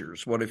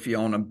exposures. What if you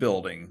own a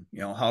building?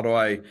 How do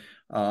I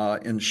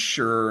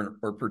insure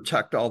or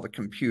protect all the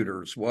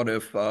computers? What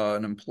if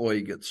an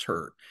employee gets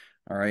hurt?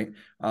 All right.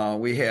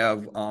 We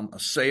have a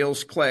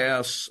sales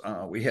class.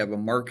 We have a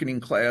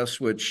marketing class,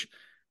 which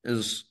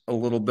is a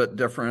little bit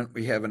different.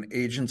 We have an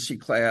agency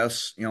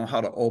class,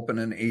 how to open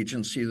an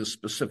agency, the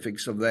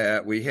specifics of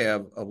that. We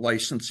have a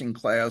licensing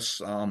class.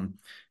 In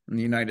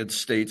the United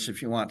States,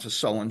 if you want to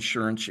sell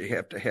insurance, you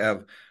have to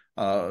have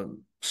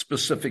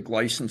specific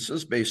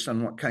licenses based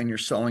on what kind you're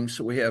selling.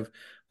 So we have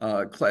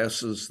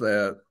classes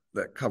that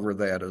cover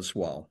that as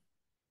well.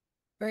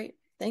 Great.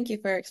 Thank you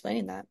for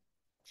explaining that.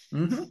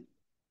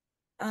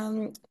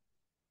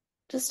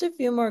 Just a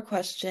few more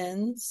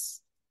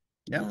questions.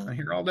 Yeah, I'm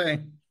here all day.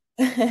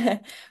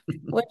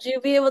 Would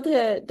you be able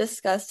to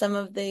discuss some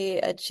of the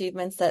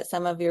achievements that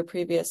some of your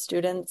previous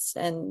students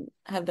and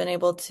have been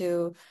able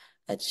to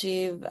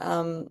achieve?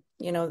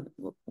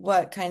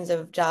 What kinds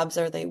of jobs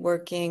are they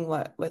working?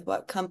 With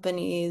what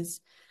companies?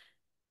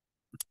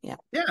 Yeah.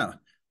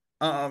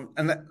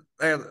 And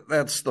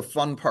that's the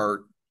fun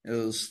part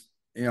is,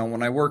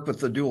 when I work with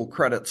the dual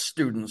credit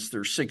students,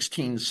 they're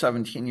 16,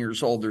 17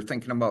 years old. They're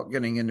thinking about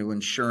getting into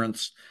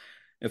insurance.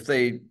 If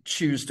they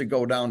choose to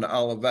go down to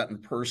Olivet in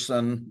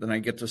person, then I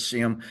get to see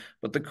them.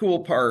 But the cool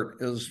part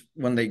is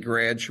when they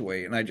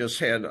graduate. And I just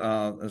had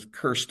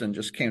Kirsten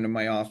just came to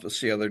my office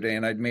the other day,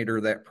 and I'd made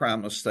her that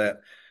promise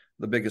that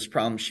the biggest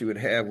problem she would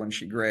have when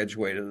she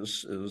graduated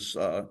is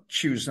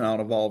choosing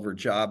out of all of her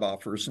job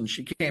offers. And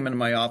she came into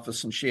my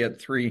office and she had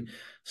 3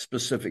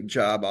 specific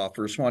job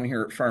offers, one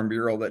here at Farm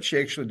Bureau that she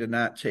actually did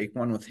not take,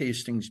 one with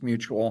Hastings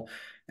Mutual,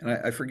 and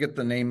I forget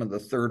the name of the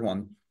third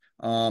one.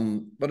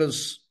 But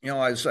as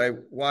I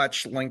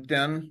watch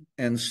LinkedIn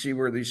and see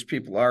where these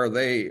people are,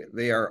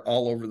 they are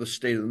all over the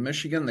state of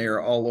Michigan. They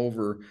are all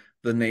over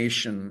the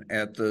nation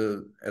at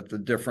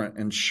the different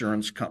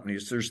insurance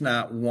companies. There's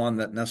not one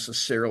that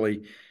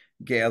necessarily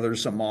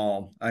gathers them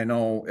all. I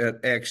know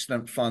at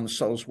Accident Fund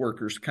sells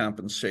workers'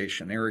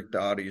 compensation. Eric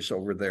Dottie's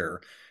over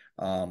there.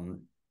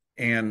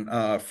 And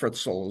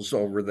Fritzl is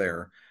over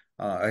there.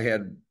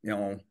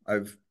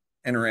 I've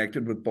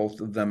interacted with both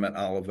of them at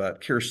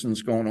Olivet.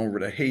 Kirsten's going over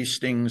to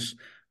Hastings.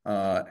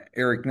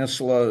 Eric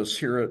Nisela is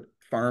here at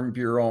Farm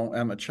Bureau.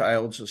 Emma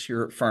Childs is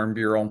here at Farm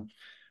Bureau.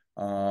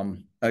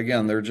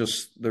 Again,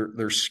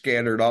 they're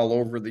scattered all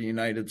over the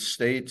United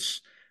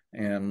States,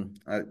 and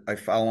I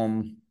follow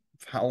them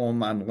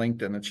on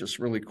LinkedIn. It's just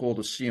really cool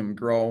to see them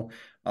grow.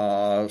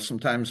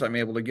 Sometimes I'm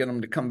able to get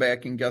them to come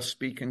back and guest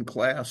speak in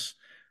class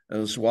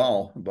as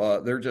well,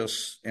 but they're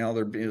just,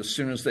 as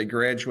soon as they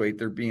graduate,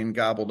 they're being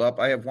gobbled up.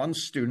 I have one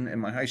student in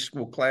my high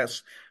school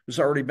class who's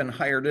already been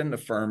hired into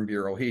Farm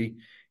Bureau. He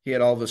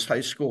had all of his high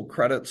school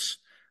credits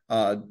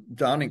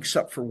done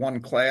except for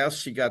one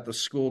class. He got the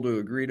school to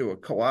agree to a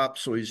co-op,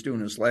 so he's doing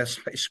his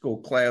last high school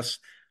class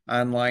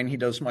online. He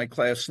does my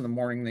class in the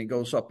morning. Then he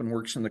goes up and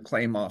works in the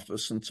claim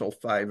office until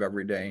 5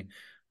 every day,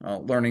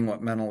 learning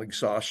what mental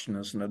exhaustion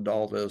as an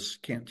adult is.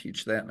 Can't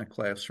teach that in a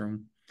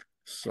classroom.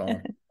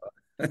 So,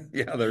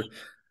 yeah,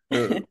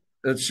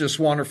 it's just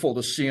wonderful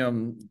to see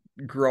him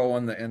grow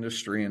in the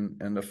industry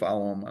and to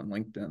follow him on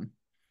LinkedIn.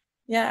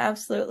 Yeah,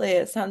 absolutely.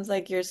 It sounds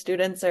like your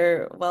students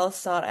are well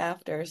sought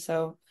after,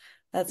 so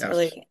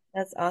Yes.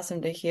 that's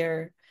awesome to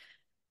hear.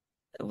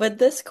 Would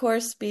this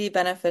course be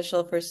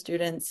beneficial for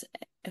students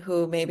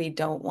who maybe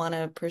don't want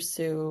to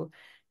pursue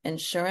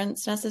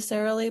insurance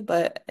necessarily,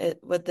 but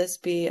would this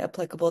be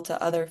applicable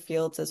to other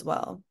fields as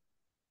well?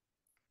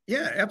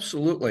 Yeah,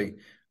 absolutely.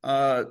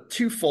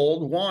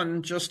 Twofold.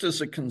 One, just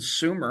as a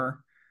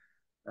consumer,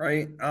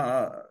 right?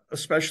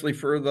 Especially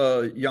for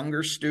the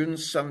younger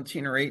students,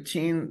 17 or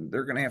 18,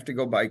 they're going to have to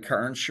go buy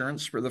car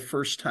insurance for the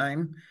first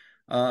time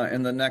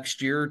in the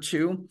next year or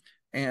two.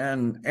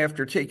 And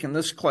after taking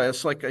this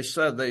class, like I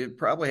said, they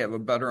probably have a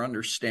better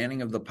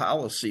understanding of the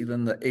policy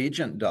than the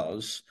agent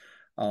does.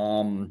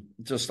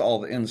 Just all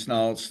the ins and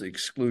outs, the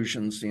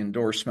exclusions, the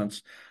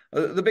endorsements.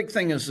 The big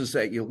thing is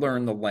that you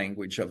learn the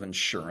language of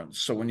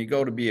insurance. So when you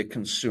go to be a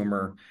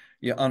consumer,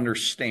 you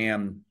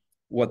understand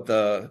what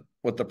the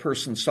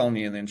person selling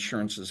you the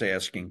insurance is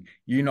asking.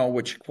 You know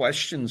which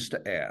questions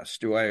to ask.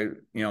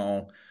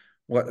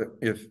 What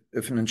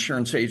if an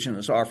insurance agent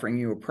is offering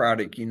you a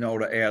product, you know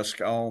to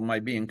ask, oh, am I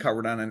being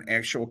covered on an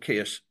actual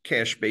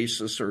cash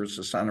basis, or is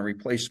this on a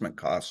replacement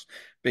cost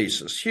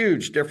basis?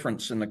 Huge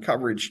difference in the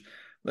coverage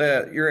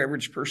that your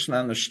average person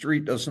on the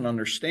street doesn't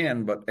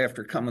understand. But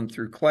after coming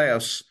through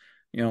class,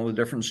 the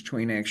difference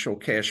between actual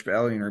cash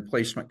value and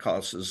replacement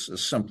costs is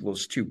as simple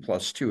as 2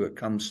 plus 2. It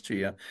comes to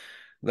you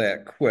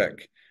that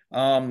quick.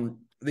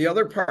 The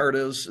other part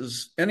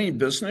is any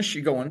business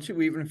you go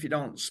into, even if you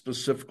don't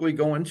specifically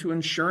go into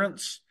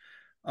insurance,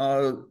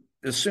 as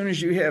soon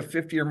as you have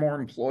 50 or more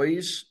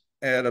employees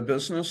at a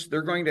business,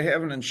 they're going to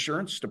have an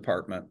insurance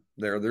department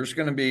there. There's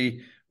going to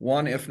be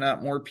one, if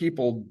not more,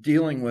 people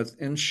dealing with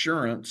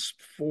insurance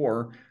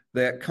for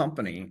that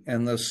company.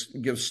 And this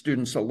gives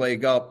students a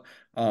leg up,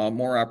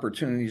 more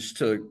opportunities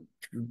to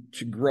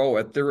grow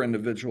at their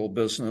individual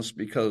business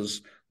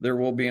because there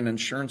will be an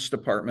insurance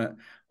department.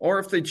 Or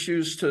if they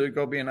choose to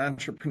go be an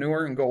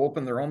entrepreneur and go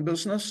open their own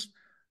business,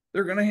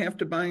 they're going to have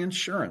to buy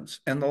insurance,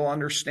 and they'll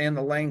understand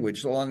the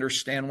language. They'll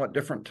understand what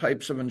different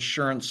types of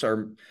insurance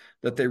are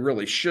that they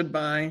really should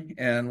buy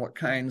and what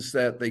kinds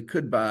that they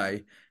could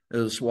buy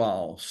as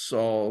well.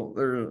 So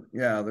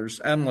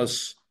there's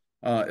endless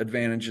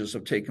advantages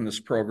of taking this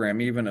program,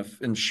 even if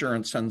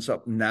insurance ends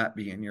up not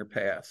being your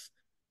path.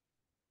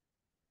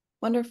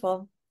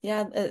 Wonderful.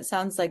 Yeah, it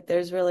sounds like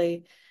there's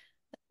really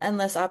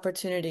endless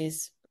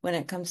opportunities when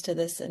it comes to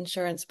this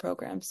insurance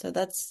program. So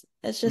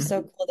it's just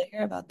so cool to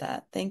hear about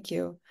that. Thank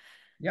you.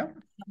 Yeah.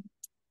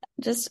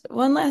 Just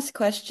one last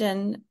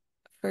question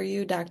for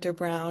you, Dr.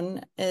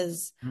 Brown,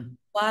 is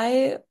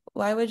why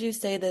would you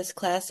say this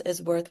class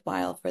is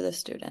worthwhile for the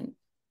student?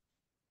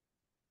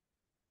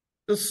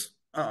 This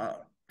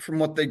from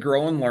what they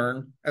grow and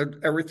learn,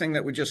 everything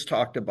that we just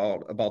talked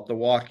about the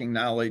walking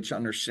knowledge,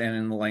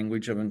 understanding the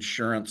language of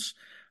insurance.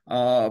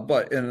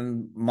 But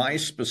in my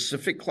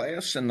specific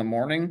class in the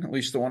morning, at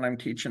least the one I'm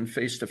teaching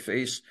face to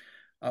face,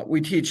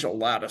 we teach a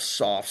lot of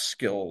soft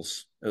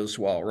skills as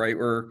well, right?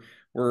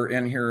 We're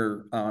in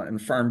here in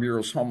Farm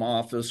Bureau's home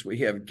office. We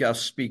have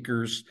guest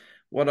speakers.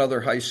 What other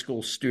high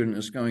school student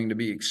is going to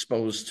be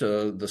exposed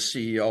to the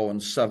CEO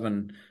and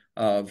 7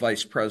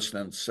 vice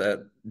presidents at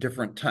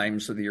different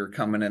times of the year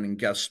coming in and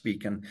guest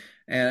speaking?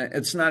 And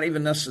it's not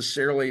even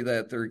necessarily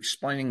that they're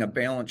explaining a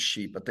balance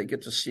sheet, but they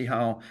get to see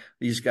how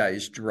these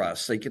guys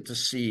dress. They get to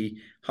see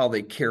how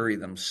they carry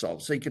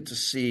themselves. They get to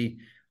see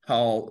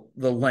how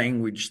the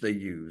language they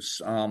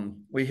use.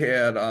 We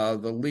had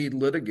the lead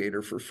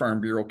litigator for Farm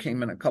Bureau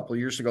came in a couple of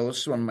years ago. This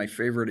is one of my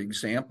favorite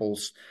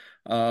examples.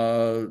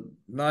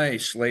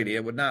 Nice lady.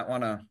 I would not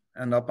want to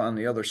end up on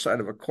the other side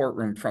of a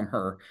courtroom from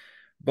her.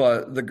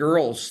 But the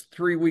girls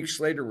 3 weeks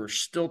later were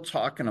still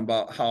talking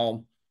about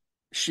how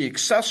she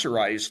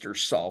accessorized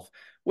herself,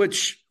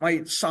 which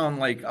might sound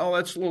like, oh,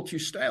 that's a little too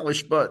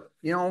stylish. But,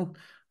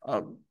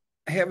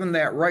 having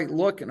that right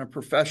look in a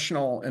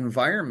professional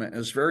environment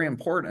is very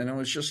important. And it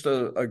was just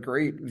a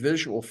great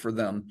visual for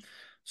them.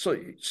 So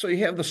you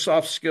have the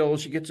soft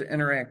skills, you get to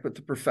interact with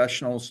the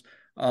professionals.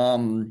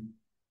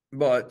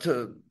 But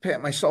to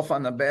pat myself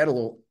on the back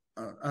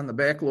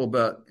a little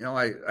bit,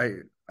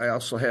 I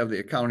also have the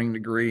accounting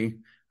degree.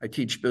 I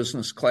teach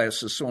business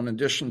classes. So in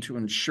addition to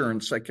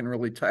insurance, I can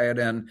really tie it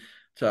in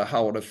to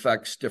how it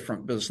affects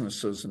different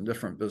businesses and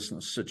different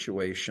business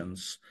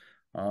situations.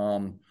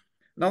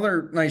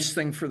 Another nice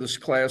thing for this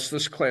class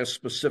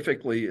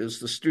specifically, is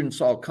the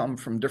students all come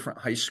from different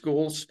high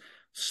schools.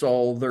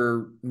 So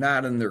they're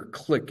not in their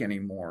clique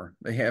anymore.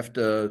 They have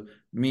to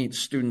meet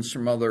students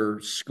from other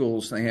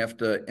schools, and they have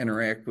to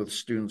interact with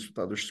students with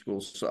other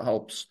schools. So it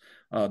helps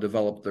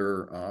develop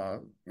their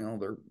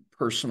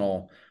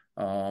personal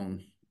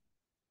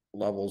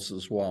levels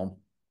as well.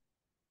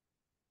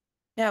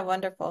 Yeah,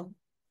 wonderful.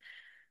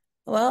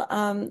 Well,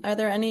 are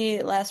there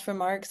any last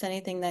remarks,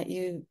 anything that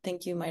you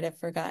think you might have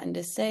forgotten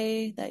to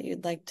say that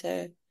you'd like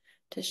to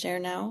share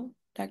now,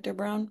 Dr.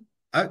 Brown?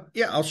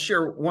 Yeah, I'll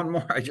share one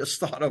more I just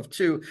thought of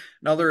too.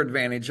 Another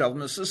advantage of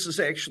this is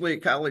actually a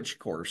college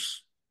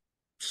course.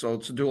 So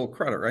it's a dual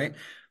credit, right?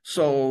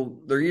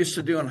 So they're used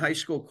to doing high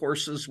school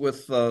courses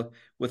with the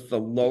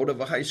load of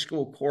a high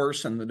school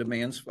course and the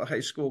demands of a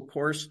high school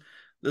course.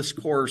 This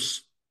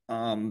course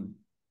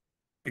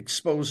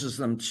exposes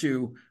them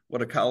to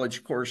what a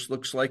college course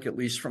looks like, at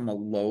least from a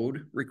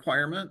load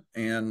requirement,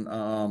 and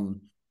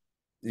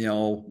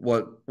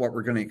what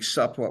we're going to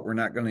accept, what we're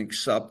not going to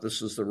accept.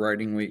 This is the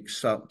writing we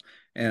accept,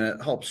 and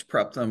it helps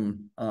prep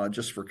them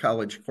just for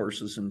college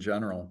courses in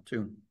general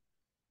too.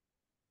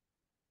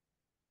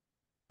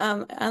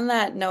 On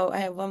that note, I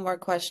have one more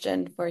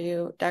question for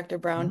you, Dr.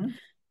 Brown.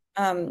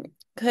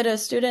 Could a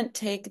student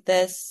take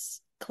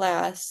this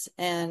class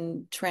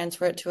and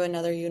transfer it to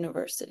another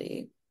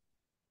university?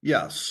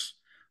 Yes.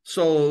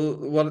 So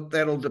what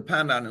that'll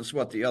depend on is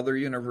what the other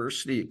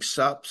university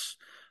accepts.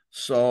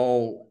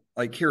 So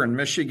like here in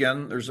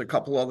Michigan, there's a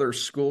couple other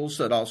schools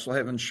that also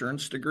have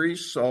insurance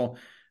degrees. So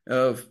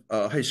if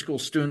a high school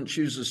student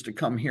chooses to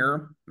come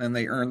here and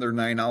they earn their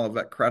 9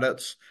 Olivet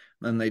credits,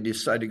 then they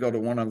decide to go to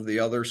one of the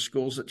other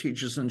schools that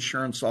teaches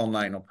insurance, all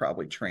 9 will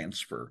probably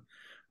transfer.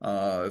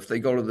 If they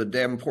go to the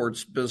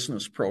Davenport's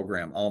business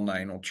program, all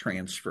 9 will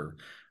transfer.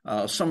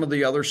 Some of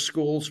the other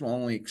schools will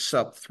only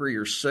accept 3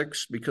 or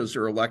 6 because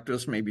they're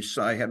electives. Maybe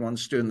I had one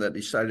student that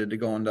decided to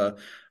go into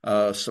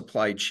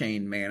supply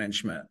chain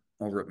management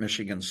over at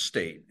Michigan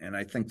State, and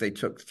I think they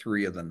took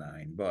 3 of the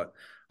 9. But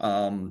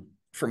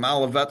from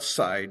Olivet's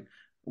side,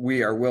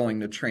 we are willing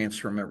to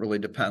transfer them. It really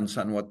depends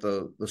on what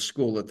the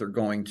school that they're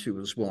going to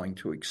is willing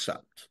to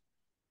accept.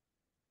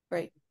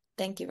 Great.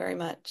 Thank you very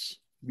much.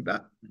 You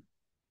bet.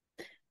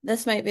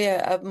 This might be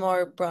a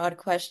more broad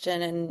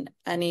question, and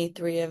any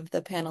 3 of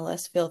the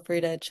panelists feel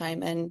free to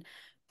chime in.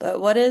 But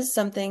what is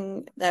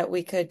something that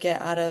we could get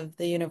out of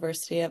the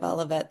University of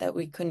Olivet that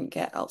we couldn't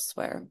get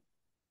elsewhere?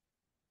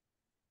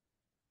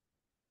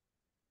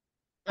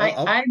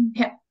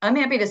 I'm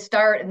happy to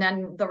start, and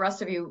then the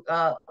rest of you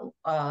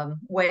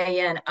weigh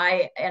in.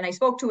 I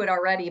spoke to it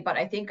already, but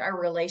I think our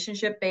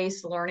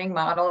relationship-based learning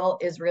model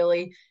is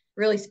really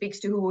speaks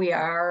to who we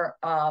are,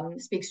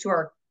 speaks to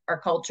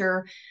our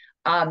culture.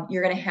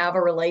 You're going to have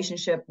a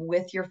relationship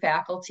with your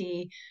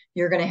faculty.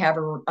 You're going to have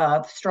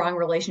a strong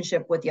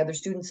relationship with the other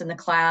students in the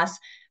class,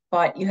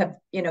 but you have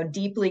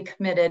deeply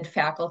committed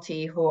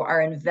faculty who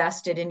are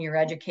invested in your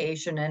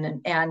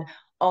education and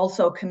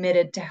also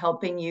committed to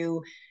helping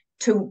you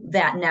to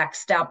that next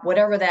step,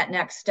 whatever that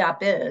next step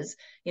is,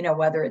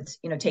 whether it's,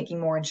 taking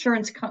more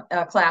insurance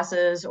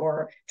classes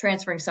or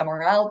transferring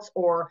somewhere else,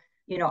 or,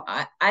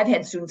 I've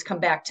had students come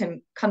back to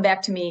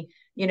me,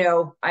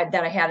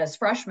 that I had as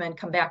freshmen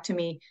come back to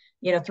me,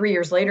 3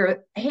 years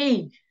later.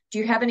 Hey, do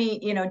you have any,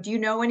 do you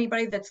know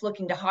anybody that's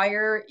looking to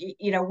hire?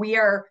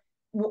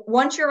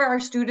 Once you're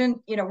our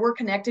student, we're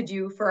connected to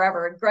you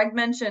forever. Greg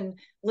mentioned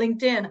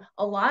LinkedIn.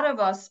 A lot of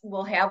us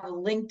will have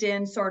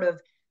LinkedIn sort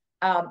of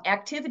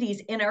activities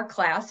in our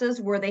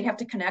classes where they have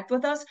to connect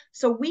with us.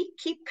 So we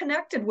keep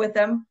connected with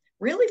them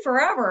really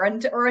forever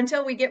or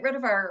until we get rid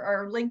of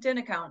our LinkedIn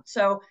account.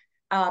 So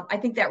I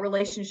think that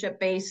relationship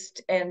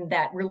based and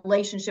that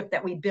relationship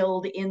that we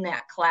build in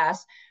that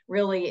class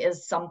really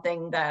is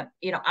something that,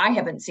 I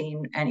haven't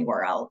seen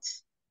anywhere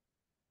else.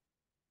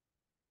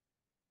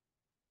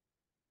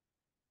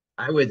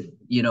 I would,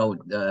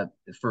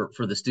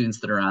 for the students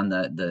that are on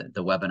the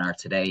webinar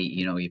today,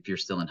 if you're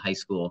still in high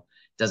school,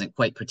 it doesn't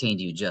quite pertain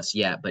to you just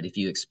yet. But if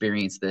you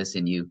experience this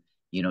and you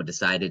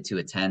decided to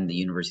attend the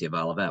University of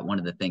Olivet, one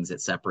of the things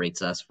that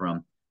separates us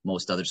from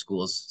most other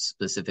schools,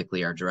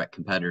 specifically our direct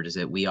competitors, is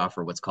that we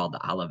offer what's called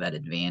the Olivet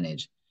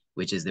Advantage,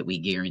 which is that we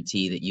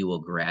guarantee that you will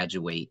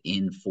graduate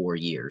in 4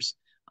 years.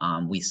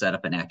 We set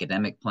up an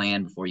academic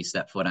plan before you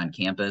step foot on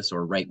campus,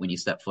 or right when you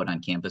step foot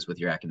on campus with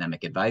your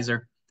academic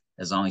advisor.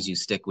 As long as you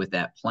stick with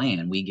that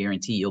plan, we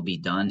guarantee you'll be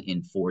done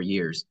in 4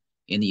 years.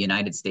 In the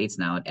United States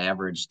now, it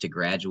average to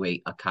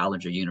graduate a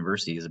college or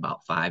university is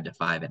about 5 to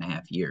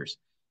 5.5 years.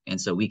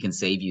 And so we can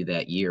save you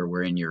that year.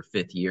 We're in your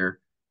 5th year.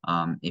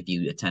 If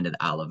you attended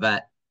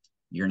Olivet,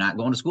 you're not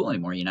going to school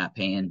anymore. You're not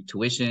paying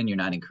tuition. You're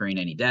not incurring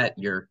any debt.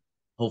 You're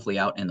hopefully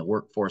out in the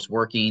workforce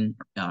working,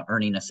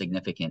 earning a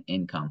significant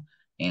income.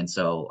 And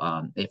so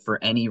if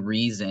for any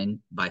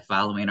reason, by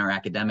following our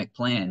academic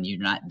plan, you're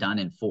not done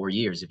in 4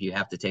 years, if you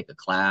have to take a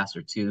class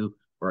or 2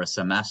 or a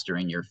semester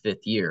in your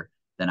 5th year,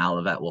 then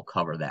Olivet will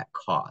cover that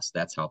cost.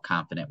 That's how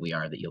confident we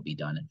are that you'll be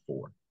done in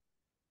 4.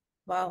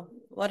 Wow,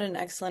 what an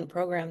excellent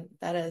program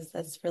that is.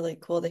 That's really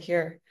cool to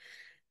hear.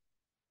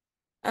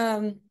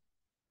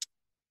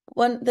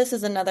 This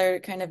is another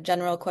kind of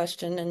general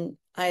question, and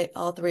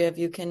all 3 of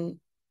you can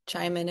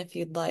chime in if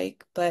you'd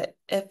like. But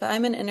if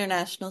I'm an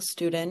international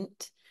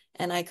student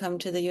and I come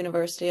to the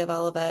University of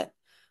Olivet,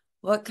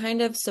 what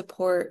kind of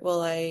support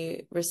will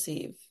I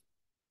receive?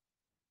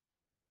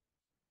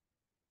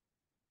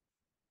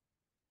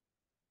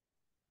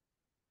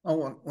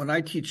 Oh, when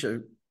I teach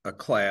a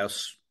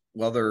class,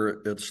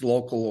 whether it's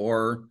local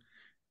or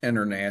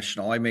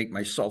international. I make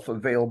myself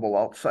available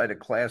outside of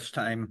class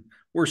time.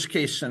 Worst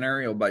case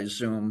scenario by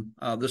Zoom.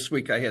 This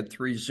week I had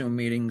 3 Zoom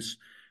meetings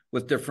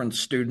with different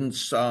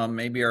students.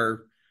 Maybe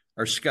our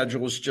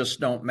schedules just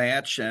don't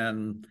match,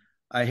 and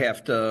I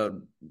have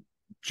to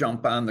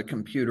jump on the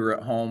computer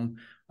at home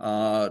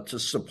to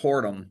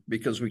support them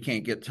because we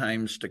can't get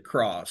times to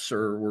cross,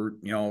 or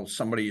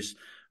somebody's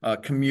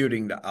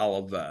commuting to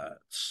Olivet.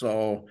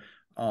 So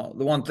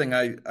the one thing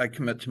I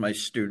commit to my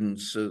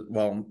students,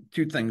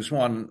 2 things.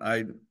 One,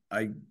 I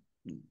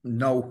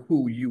know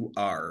who you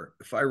are.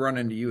 If I run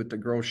into you at the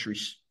grocery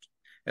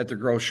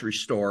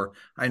store,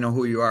 I know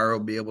who you are. I'll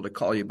be able to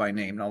call you by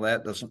name. Now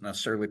that doesn't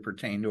necessarily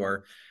pertain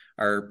to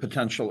our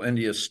potential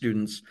India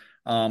students,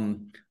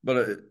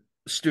 but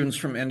students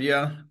from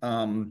India,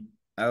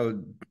 I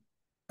would,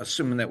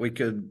 assuming that we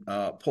could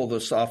pull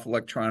this off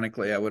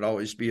electronically, I would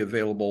always be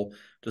available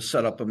to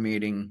set up a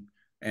meeting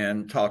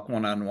and talk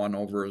one-on-one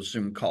over a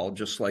Zoom call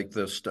just like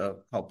this to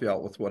help you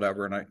out with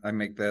whatever. And I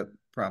make that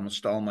promise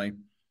to all my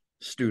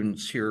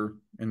students here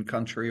in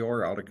country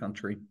or out of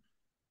country.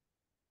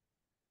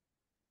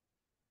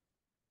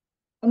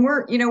 And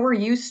we're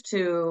used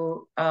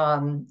to,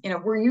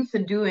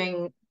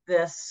 doing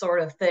this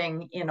sort of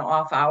thing in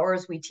off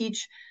hours. We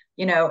teach,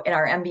 in our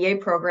MBA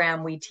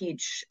program, we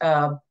teach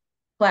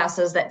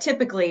classes that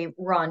typically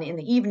run in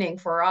the evening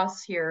for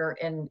us here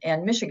in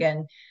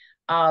Michigan.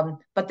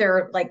 But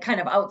they're like kind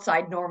of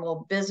outside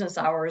normal business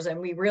hours. And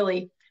we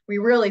really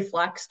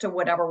flex to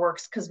whatever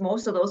works, because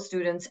most of those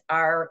students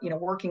are,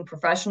 working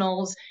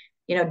professionals.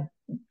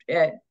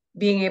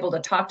 Being able to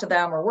talk to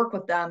them or work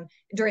with them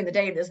during the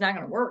day is not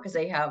going to work because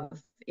they have,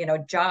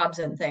 jobs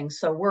and things.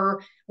 So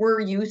we're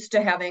used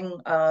to having,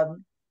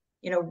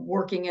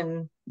 working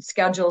in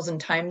schedules and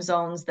time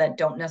zones that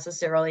don't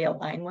necessarily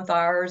align with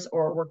ours,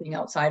 or working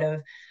outside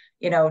of,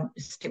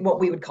 what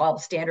we would call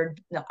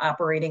standard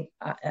operating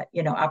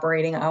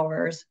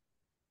hours.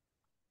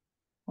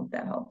 Hope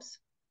that helps.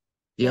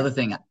 The other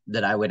thing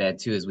that I would add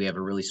too is we have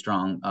a really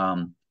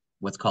strong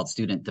what's called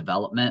student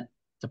development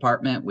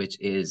department, which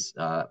is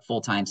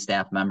full-time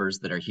staff members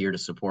that are here to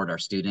support our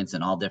students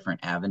in all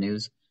different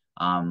avenues.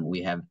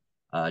 We have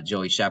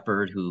Joey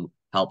Shepard, who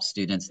helps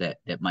students that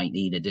might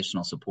need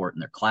additional support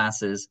in their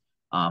classes.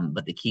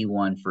 But the key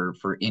one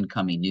for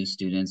incoming new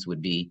students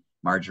would be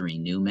Marjorie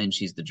Newman.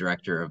 She's the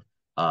director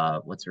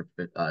of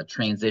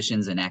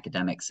transitions and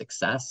academic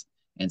success.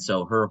 And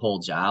so her whole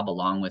job,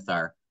 along with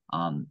our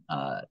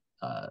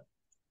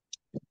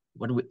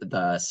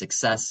the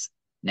success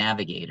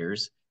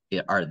navigators,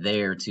 are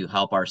there to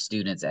help our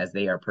students as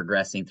they are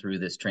progressing through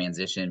this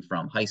transition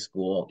from high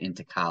school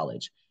into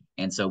college.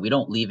 And so we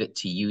don't leave it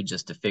to you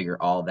just to figure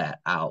all that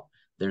out.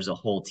 There's a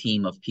whole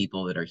team of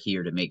people that are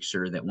here to make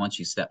sure that once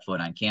you step foot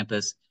on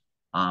campus,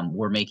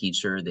 we're making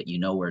sure that you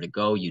know where to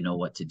go, you know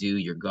what to do,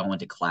 you're going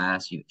to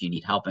class. If you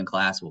need help in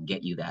class, we'll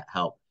get you that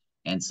help.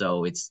 And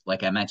so it's,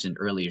 like I mentioned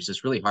earlier, it's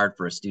just really hard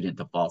for a student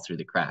to fall through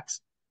the cracks.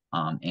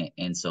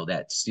 And so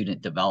that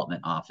student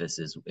development office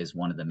is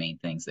one of the main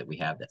things that we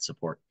have that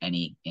support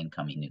any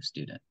incoming new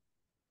student.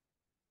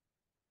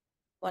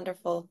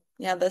 Wonderful.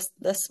 Yeah,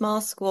 the small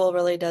school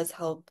really does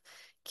help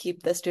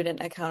keep the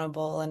student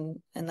accountable,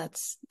 and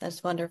that's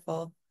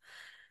wonderful.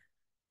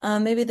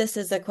 Maybe this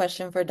is a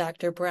question for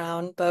Dr.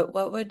 Brown, but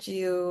what would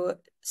you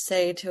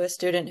say to a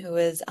student who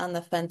is on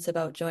the fence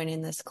about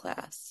joining this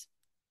class?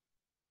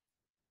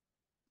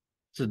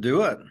 To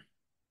do it.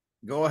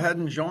 Go ahead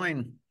and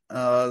join.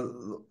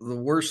 The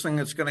worst thing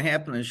that's going to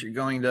happen is you're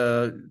going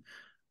to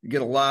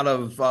get a lot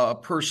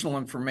of personal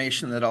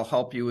information that'll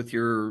help you with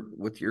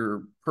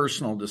your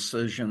personal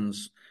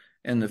decisions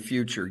in the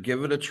future.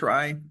 Give it a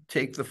try.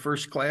 Take the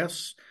first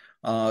class.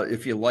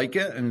 If you like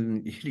it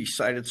and you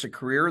decide it's a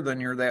career, then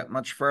you're that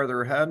much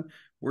farther ahead.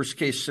 Worst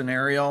case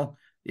scenario,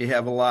 you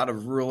have a lot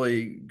of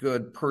really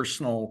good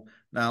personal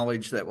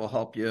knowledge that will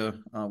help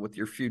you with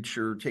your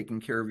future,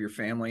 taking care of your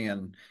family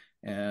and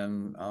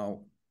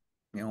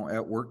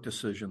at work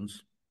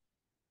decisions.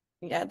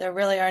 Yeah, there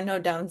really are no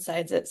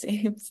downsides, it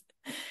seems.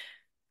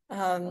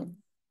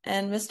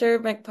 And Mr.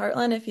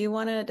 McPartland, if you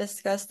want to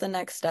discuss the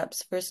next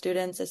steps for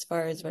students as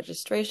far as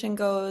registration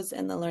goes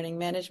and the learning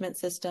management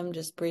system,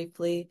 just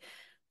briefly,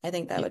 I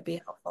think that would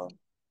be helpful.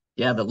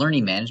 Yeah, the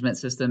learning management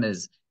system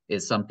is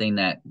something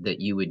that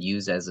you would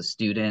use as a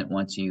student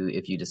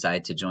if you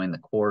decide to join the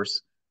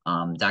course.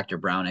 Dr.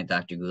 Brown and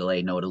Dr.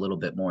 Goulet know it a little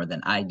bit more than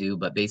I do,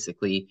 but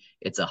basically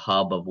it's a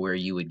hub of where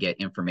you would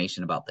get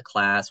information about the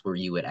class, where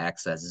you would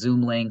access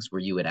Zoom links,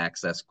 where you would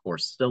access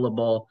course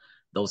syllable,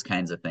 those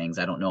kinds of things.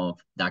 I don't know if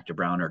Dr.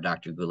 Brown or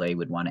Dr. Goulet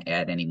would want to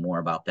add any more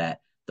about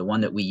that. The one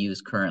that we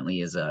use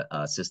currently is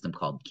a system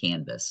called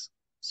Canvas.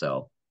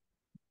 So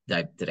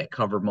did I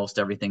cover most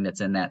everything that's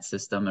in that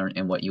system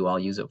and what you all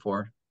use it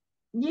for?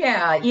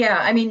 Yeah.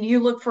 I mean, you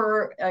look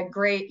for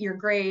your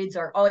grades,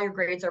 or all your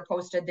grades are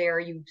posted there.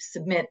 You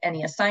submit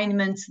any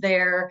assignments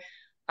there.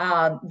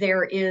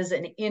 There is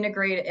an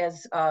integrated,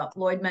 as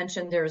Lloyd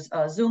mentioned, there's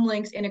Zoom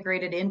links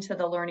integrated into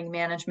the learning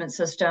management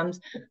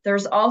systems.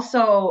 There's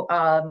also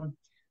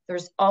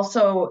There's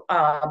also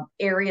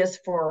areas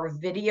for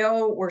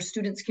video where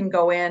students can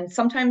go in.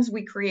 Sometimes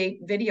we create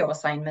video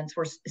assignments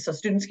so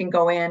students can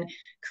go in,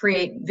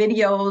 create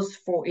videos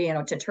for,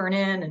 to turn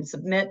in and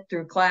submit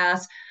through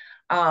class.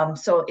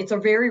 So it's a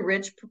very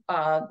rich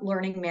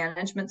learning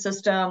management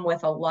system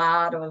with a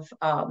lot of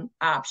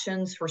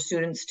options for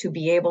students to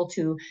be able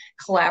to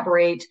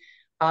collaborate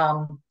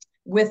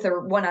with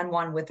their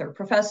one-on-one with their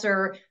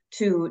professor,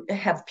 to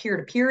have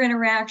peer-to-peer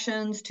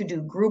interactions, to do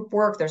group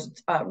work. There's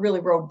really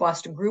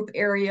robust group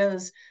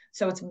areas.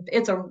 So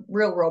it's a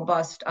real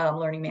robust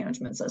learning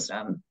management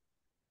system.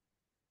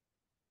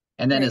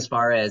 And then as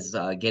far as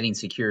getting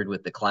secured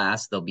with the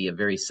class, there'll be a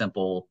very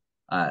simple,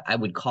 I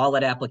would call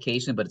it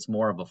application, but it's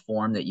more of a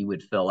form that you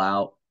would fill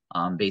out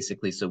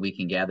basically so we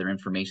can gather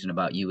information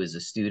about you as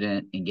a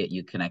student and get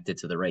you connected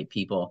to the right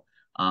people.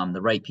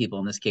 The right people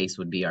in this case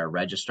would be our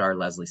registrar,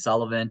 Leslie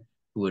Sullivan,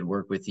 who would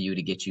work with you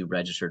to get you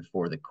registered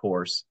for the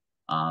course.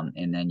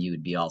 And then you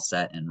would be all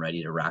set and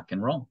ready to rock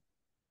and roll.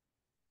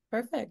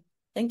 Perfect.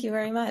 Thank you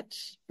very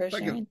much for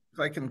sharing. If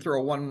I can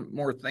throw one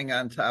more thing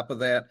on top of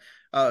that,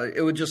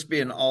 it would just be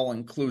an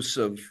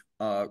all-inclusive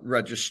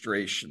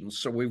registration.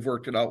 So we've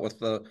worked it out with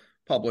the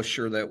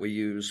publisher that we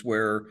use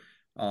where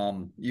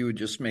you would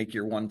just make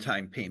your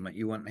one-time payment.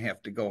 You wouldn't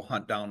have to go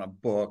hunt down a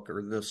book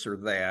or this or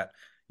that.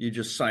 You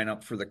just sign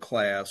up for the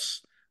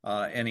class.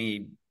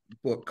 Any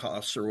book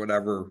costs or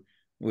whatever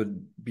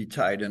would be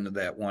tied into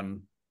that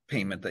one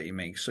payment that you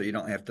make. So you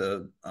don't have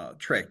to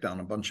track down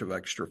a bunch of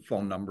extra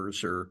phone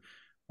numbers or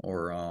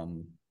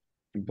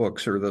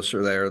books or this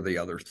or that or the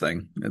other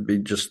thing. It'd be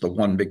just the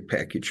one big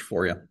package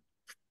for you.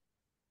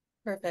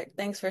 Perfect.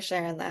 Thanks for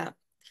sharing that.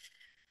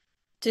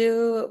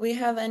 Do we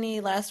have any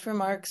last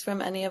remarks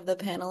from any of the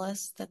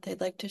panelists that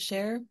they'd like to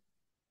share?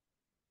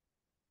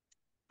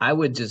 I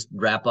would just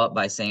wrap up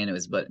by saying it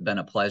was been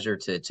a pleasure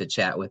to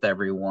chat with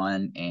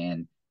everyone,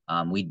 and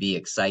we'd be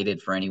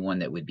excited for anyone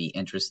that would be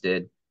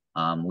interested.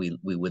 We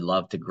would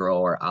love to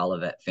grow our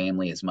Olivet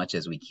family as much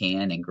as we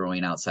can, and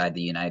growing outside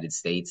the United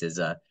States is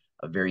a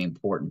very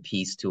important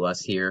piece to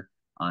us here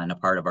and a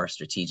part of our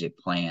strategic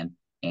plan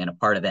and a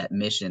part of that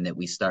mission that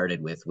we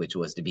started with, which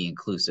was to be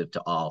inclusive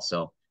to all.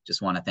 So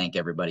just want to thank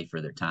everybody for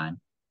their time.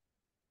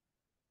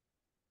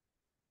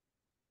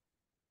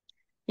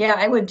 Yeah,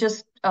 I would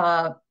just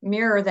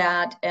mirror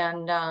that.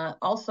 And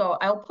also,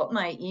 I'll put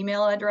my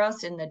email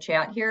address in the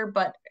chat here.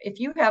 But if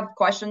you have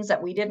questions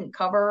that we didn't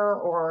cover,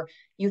 or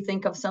you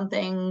think of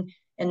something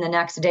in the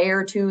next day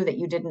or two that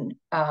you didn't,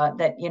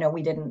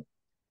 we didn't,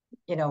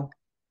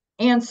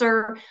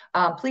 answer,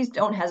 please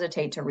don't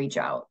hesitate to reach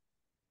out.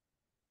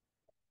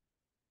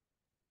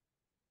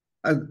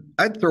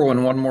 I'd throw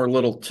in one more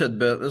little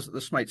tidbit.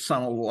 This might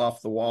sound a little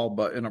off the wall,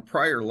 but in a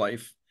prior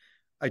life,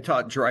 I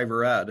taught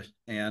driver ed,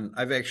 and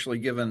I've actually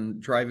given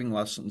driving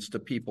lessons to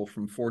people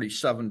from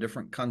 47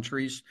 different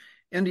countries,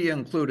 India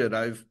included.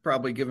 I've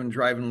probably given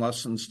driving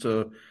lessons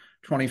to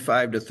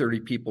 25 to 30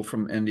 people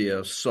from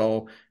India.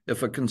 So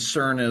if a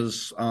concern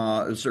is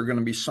there going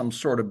to be some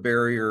sort of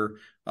barrier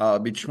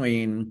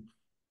between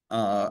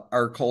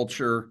our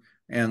culture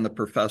and the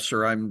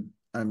professor,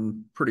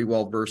 I'm pretty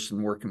well versed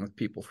in working with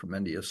people from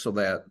India, so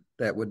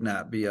that would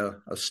not be a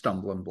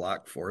stumbling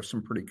block for us.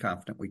 I'm pretty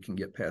confident we can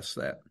get past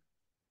that.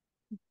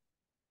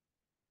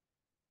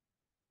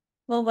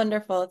 Well,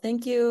 wonderful.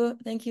 Thank you.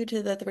 Thank you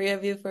to the three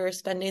of you for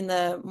spending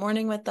the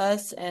morning with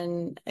us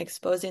and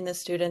exposing the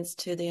students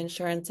to the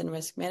insurance and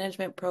risk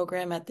management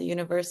program at the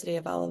University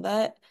of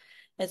Olivet.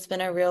 It's been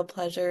a real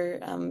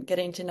pleasure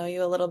getting to know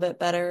you a little bit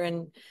better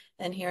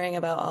and hearing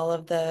about all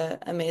of the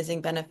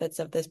amazing benefits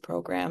of this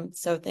program.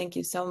 So thank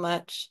you so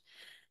much.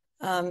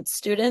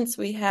 Students,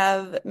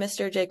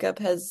 Mr. Jacob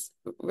has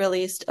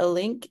released a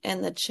link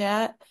in the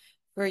chat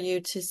for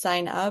you to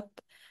sign up.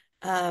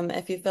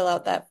 If you fill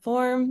out that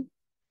form,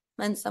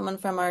 and someone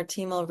from our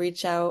team will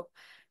reach out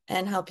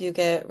and help you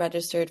get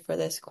registered for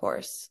this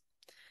course.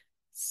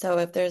 So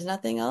if there's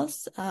nothing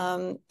else,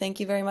 thank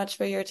you very much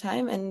for your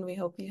time, and we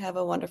hope you have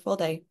a wonderful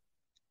day.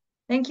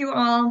 Thank you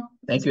all.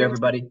 Thank you,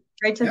 everybody.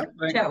 Great to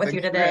chat with you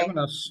today.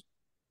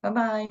 Bye-bye.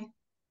 Bye.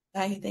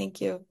 Bye.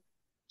 Thank you.